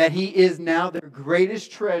 and that He is now their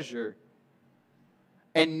greatest treasure.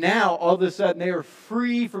 And now, all of a sudden, they are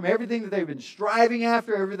free from everything that they've been striving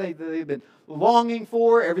after, everything that they've been longing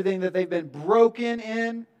for, everything that they've been broken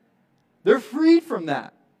in. They're freed from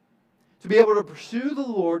that. To be able to pursue the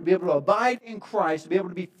Lord, to be able to abide in Christ, to be able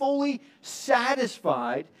to be fully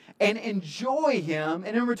satisfied and enjoy Him,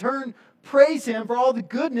 and in return, praise Him for all the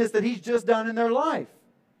goodness that He's just done in their life.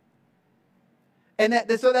 And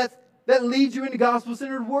that leads you into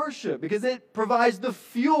gospel-centered worship, because it provides the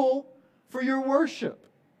fuel for your worship,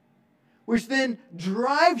 which then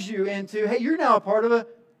drives you into, hey, you're now a part of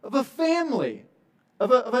a family,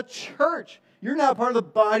 of a church. You're now a part of the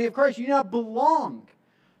body of Christ. You now belong.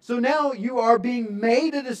 So now you are being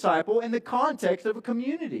made a disciple in the context of a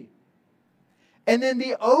community. And then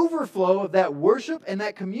the overflow of that worship and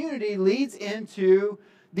that community leads into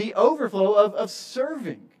the overflow of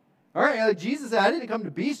serving. All right, like Jesus said, I didn't come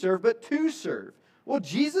to be served, but to serve. Well,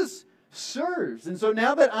 Jesus serves. And so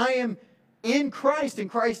now that I am in Christ and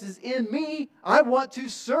Christ is in me, I want to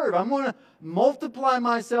serve. I'm going to multiply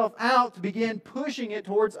myself out to begin pushing it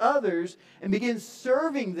towards others and begin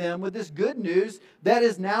serving them with this good news that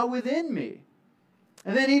is now within me.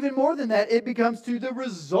 And then even more than that, it becomes to the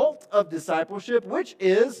result of discipleship, which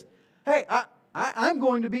is, hey, I'm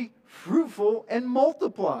going to be fruitful and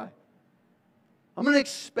multiply. I'm going to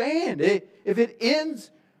expand. If it ends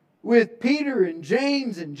with Peter and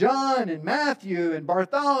James and John and Matthew and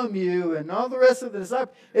Bartholomew and all the rest of the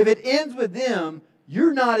disciples, if it ends with them,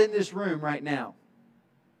 you're not in this room right now.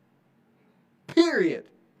 Period.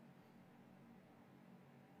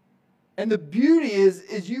 And the beauty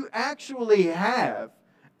is you actually have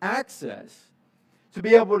access to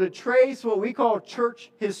be able to trace what we call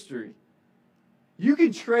church history. You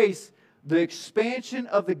can trace the expansion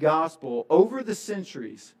of the gospel over the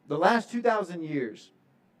centuries, the last 2,000 years,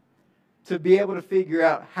 to be able to figure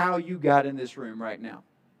out how you got in this room right now.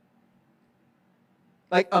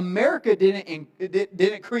 Like, America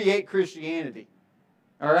didn't create Christianity.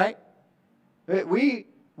 All right? We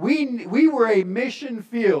were a mission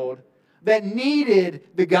field that needed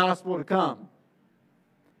the gospel to come.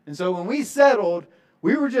 And so when we settled,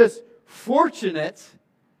 we were just fortunate.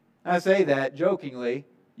 I say that jokingly.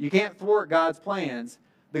 You can't thwart God's plans.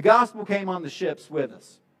 The gospel came on the ships with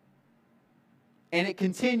us. And it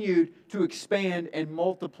continued to expand and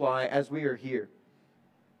multiply as we are here.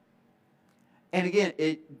 And again,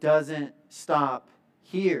 it doesn't stop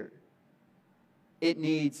here. It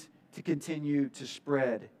needs to continue to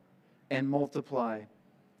spread and multiply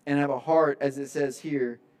and have a heart, as it says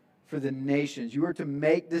here, for the nations. You are to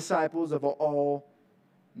make disciples of all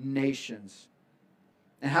nations.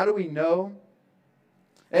 And how do we know?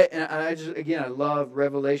 And I love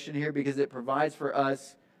Revelation here because it provides for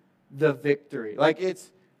us the victory. Like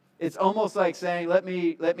it's almost like saying, let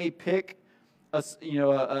me pick a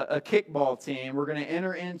kickball team. We're going to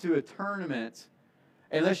enter into a tournament,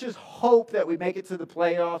 and let's just hope that we make it to the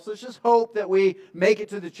playoffs. Let's just hope that we make it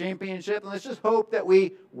to the championship, and let's just hope that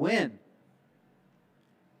we win.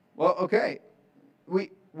 Well, okay, we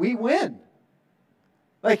win.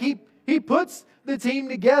 Like he puts the team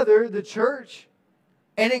together, the church,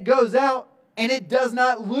 and it goes out and it does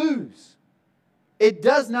not lose. It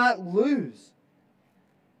does not lose.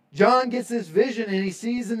 John gets this vision and he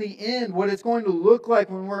sees in the end what it's going to look like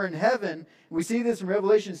when we're in heaven. We see this in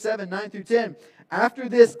Revelation 7, 9 through 10. After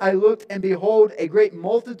this I looked, and behold, a great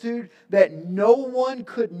multitude that no one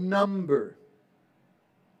could number,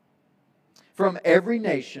 from every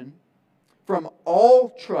nation, from all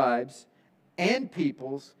tribes and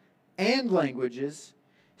peoples and languages,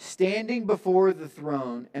 standing before the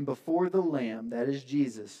throne and before the Lamb, that is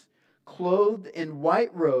Jesus, clothed in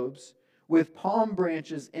white robes, with palm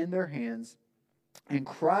branches in their hands, and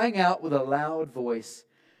crying out with a loud voice,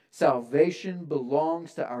 "Salvation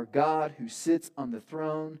belongs to our God who sits on the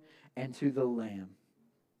throne and to the Lamb."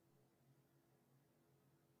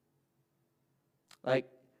 Like,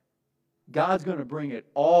 God's going to bring it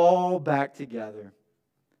all back together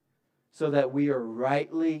so that we are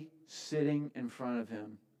rightly sitting in front of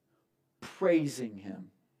Him, praising Him,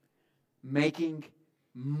 making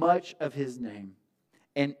much of His name.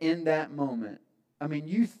 And in that moment, I mean,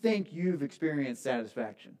 you think you've experienced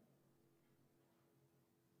satisfaction.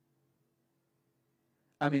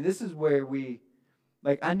 I mean, this is where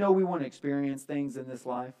I know we want to experience things in this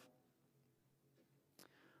life.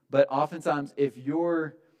 But oftentimes, if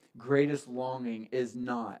your greatest longing is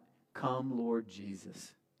not, "Come, Lord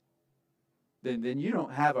Jesus," then you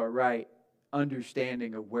don't have a right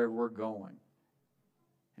understanding of where we're going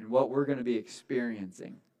and what we're going to be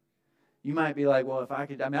experiencing. You might be like, "Well, if I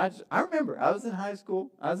could," I remember I was in high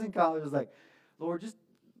school, I was in college, I was like, "Lord, just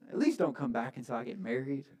at least don't come back until I get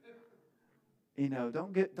married.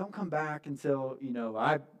 Don't come back until,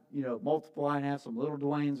 I multiply and have some little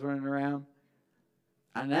Dwaynes running around."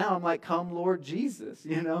 And now I'm like, "Come, Lord Jesus,"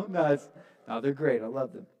 No, they're great. I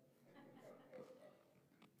love them.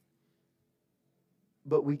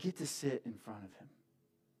 But we get to sit in front of Him.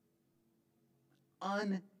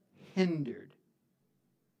 Unhindered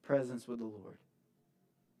presence with the Lord.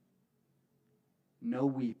 No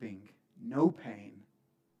weeping, no pain,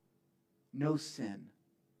 no sin.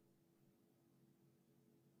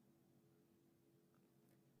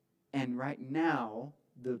 And right now,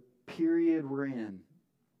 the period we're in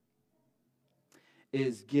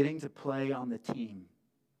is getting to play on the team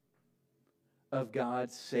of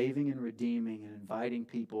God saving and redeeming and inviting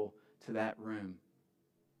people to that room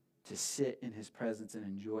to sit in His presence and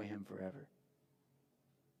enjoy Him forever.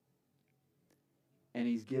 And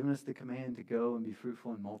He's given us the command to go and be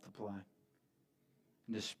fruitful and multiply,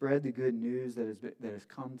 and to spread the good news that has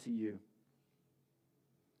come to you.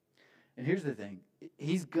 And here's the thing.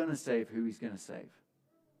 He's going to save who He's going to save.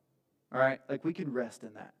 All right? Like, we can rest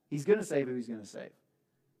in that. He's going to save who He's going to save.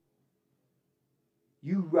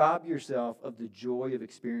 You rob yourself of the joy of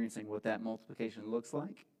experiencing what that multiplication looks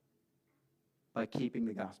like by keeping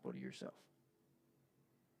the gospel to yourself.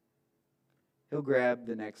 He'll grab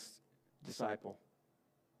the next disciple.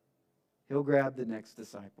 He'll grab the next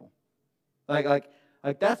disciple. Like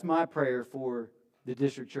that's my prayer for the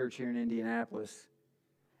district church here in Indianapolis,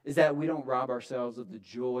 is that we don't rob ourselves of the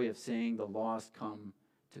joy of seeing the lost come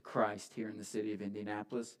to Christ here in the city of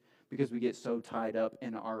Indianapolis because we get so tied up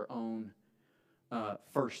in our own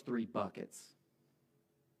first three buckets.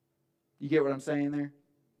 You get what I'm saying there?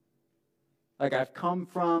 Like, I've come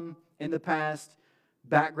from, in the past,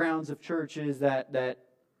 backgrounds of churches that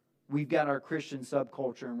we've got our Christian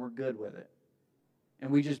subculture and we're good with it.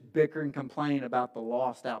 And we just bicker and complain about the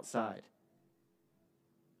lost outside.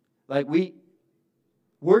 Like,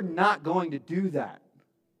 we're not going to do that.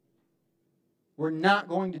 We're not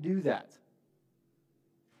going to do that.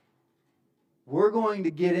 We're going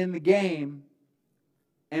to get in the game,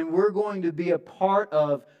 and we're going to be a part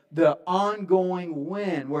of the ongoing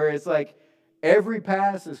win, where it's like every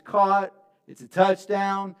pass is caught, it's a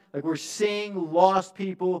touchdown. Like, we're seeing lost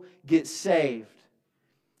people get saved.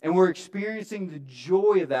 And we're experiencing the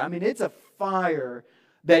joy of that. I mean, it's a fire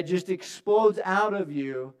that just explodes out of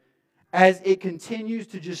you as it continues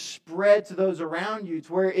to just spread to those around you,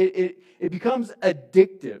 to where it becomes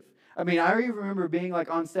addictive. I mean, I even remember being like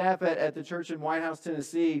on staff at the church in White House,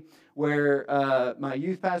 Tennessee, where my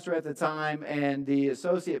youth pastor at the time and the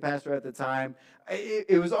associate pastor at the time,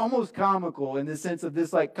 it was almost comical in the sense of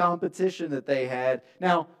this like competition that they had.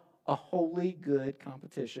 Now, a wholly good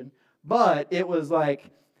competition, but it was like,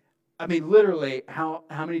 I mean, literally, how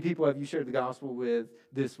many people have you shared the gospel with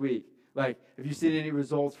this week? Like, have you seen any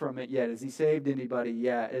results from it yet? Has he saved anybody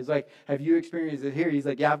yet? It's like, have you experienced it here? He's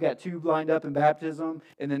like, yeah, I've got 2 lined up in baptism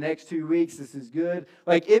in the next 2 weeks. This is good.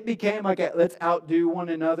 Like, it became like a let's outdo one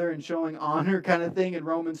another and showing honor kind of thing in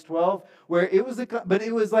Romans 12, where it was but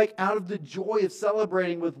it was like out of the joy of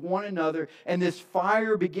celebrating with one another and this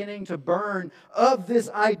fire beginning to burn of this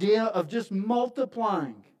idea of just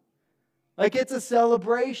multiplying. Like, it's a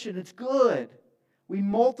celebration. It's good. We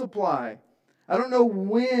multiply. I don't know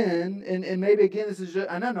when, and maybe again this is just,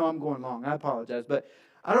 and I know I'm going long, I apologize, but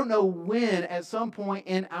I don't know when at some point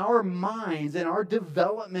in our minds, in our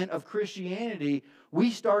development of Christianity, we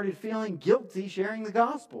started feeling guilty sharing the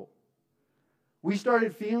gospel. We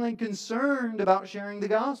started feeling concerned about sharing the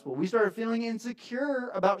gospel. We started feeling insecure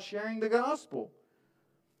about sharing the gospel.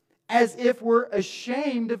 As if we're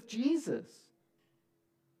ashamed of Jesus.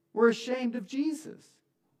 We're ashamed of Jesus.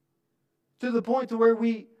 To the point to where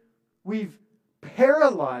we've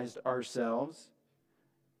paralyzed ourselves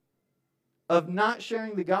of not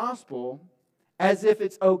sharing the gospel as if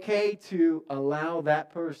it's okay to allow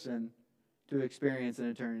that person to experience an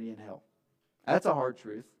eternity in hell. That's a hard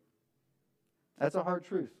truth. That's a hard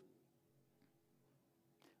truth.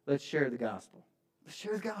 Let's share the gospel. Let's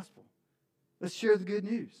share the gospel. Let's share the good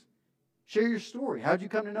news. Share your story. How did you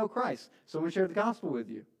come to know Christ? Someone shared the gospel with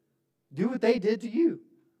you. Do what they did to you.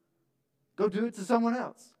 Go do it to someone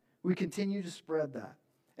else. We continue to spread that.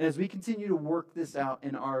 And as we continue to work this out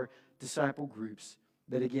in our disciple groups,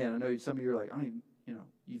 that again, I know some of you are like, I don't even,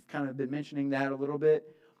 you've kind of been mentioning that a little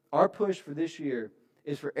bit. Our push for this year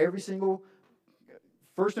is for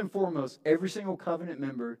first and foremost, every single covenant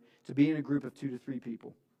member to be in a group of 2 to 3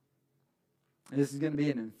 people. And this is going to be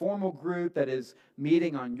an informal group that is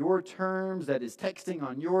meeting on your terms, that is texting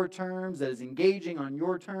on your terms, that is engaging on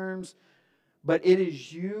your terms. But it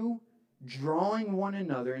is you drawing one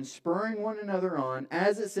another and spurring one another on,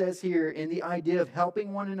 as it says here in the idea of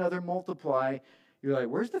helping one another multiply. You're like,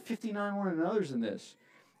 where's the 59 one another's in this?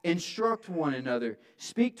 Instruct one another.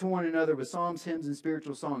 Speak to one another with psalms, hymns, and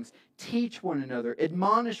spiritual songs. Teach one another.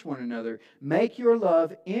 Admonish one another. Make your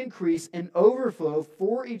love increase and overflow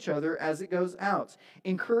for each other as it goes out.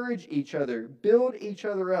 Encourage each other. Build each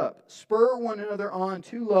other up. Spur one another on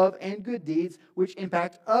to love and good deeds which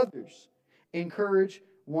impact others. Encourage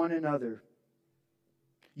one another.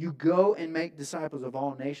 You go and make disciples of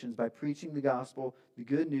all nations by preaching the gospel, the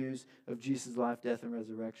good news of Jesus' life, death, and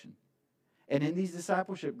resurrection. And in these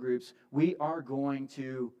discipleship groups, we are going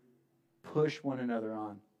to push one another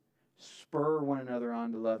on, spur one another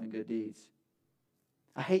on to love and good deeds.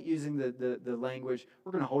 I hate using the language,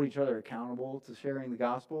 we're going to hold each other accountable to sharing the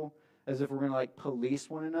gospel, as if we're going to police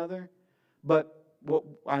one another. But what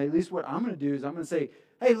I'm going to do is I'm going to say,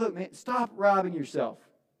 hey, look, man, stop robbing yourself.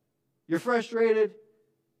 You're frustrated.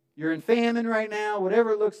 You're in famine right now,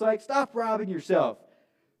 whatever it looks like. Stop robbing yourself.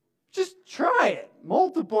 Just try it.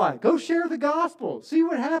 Multiply. Go share the gospel. See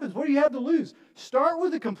what happens. What do you have to lose? Start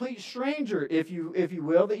with a complete stranger, if you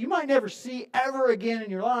will, that you might never see ever again in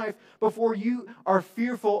your life before you are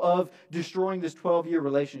fearful of destroying this 12-year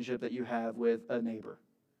relationship that you have with a neighbor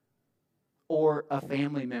or a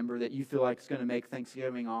family member that you feel like is going to make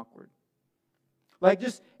Thanksgiving awkward.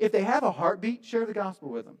 Just, if they have a heartbeat, share the gospel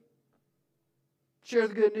with them. Share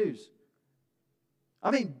the good news.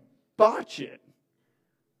 Botch it.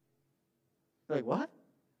 What?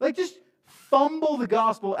 Just fumble the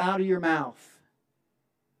gospel out of your mouth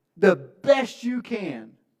the best you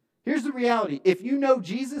can. Here's the reality. If you know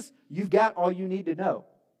Jesus, you've got all you need to know.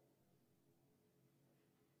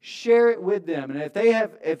 Share it with them. And if they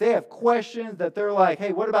have questions that they're like,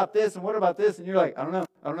 hey, what about this and what about this? And you're like, I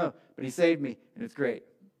don't know. But He saved me, and it's great.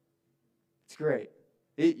 It's great.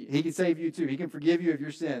 He can save you too. He can forgive you of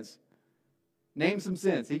your sins. Name some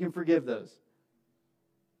sins. He can forgive those.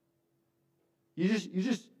 You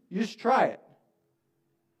just try it.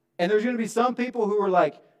 And there's going to be some people who are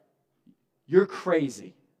like, you're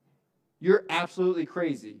crazy. You're absolutely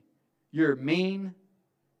crazy. You're mean.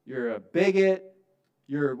 You're a bigot.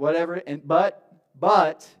 You're whatever.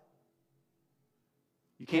 But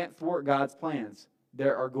you can't thwart God's plans.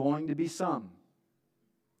 There are going to be some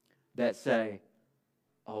that say,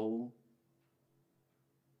 oh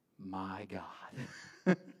my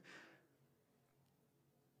God.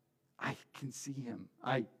 I can see Him.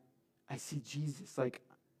 I see Jesus.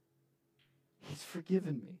 He's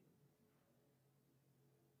forgiven me.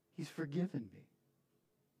 He's forgiven me.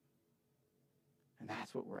 And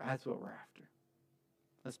that's what we're after.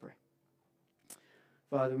 Let's pray.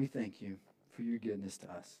 Father, we thank You for Your goodness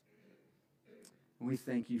to us. And we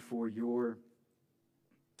thank You for Your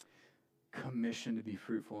commission to be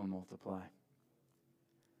fruitful and multiply.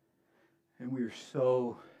 And we are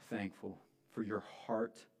so thankful for Your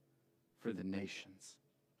heart for the nations.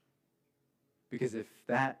 Because if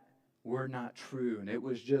that were not true and it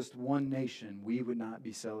was just one nation, we would not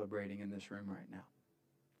be celebrating in this room right now.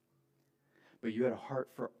 But You had a heart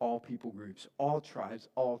for all people groups, all tribes,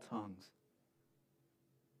 all tongues.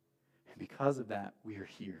 And because of that, we are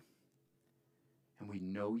here. And we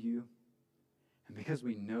know You. And because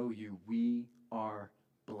we know You, we are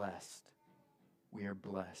blessed. we are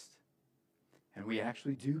blessed. And we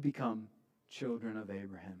actually do become children of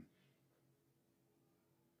Abraham,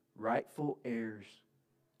 rightful heirs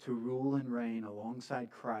to rule and reign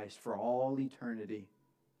alongside Christ for all eternity.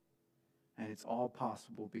 And it's all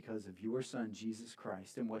possible because of your Son, Jesus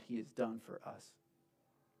Christ, and what he has done for us,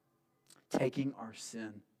 taking our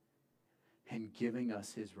sin and giving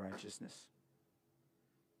us his righteousness.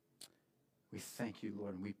 We thank you,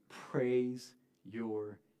 Lord, and we praise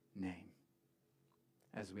your name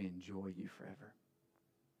as we enjoy you forever.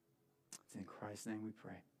 It's in Christ's name we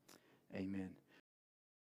pray. Amen.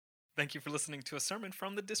 Thank you for listening to a sermon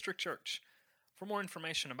from the District Church. For more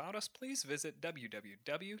information about us, please visit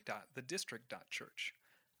www.thedistrict.church.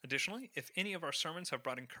 Additionally, if any of our sermons have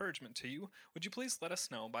brought encouragement to you, would you please let us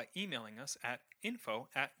know by emailing us at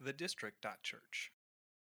info@thedistrict.church.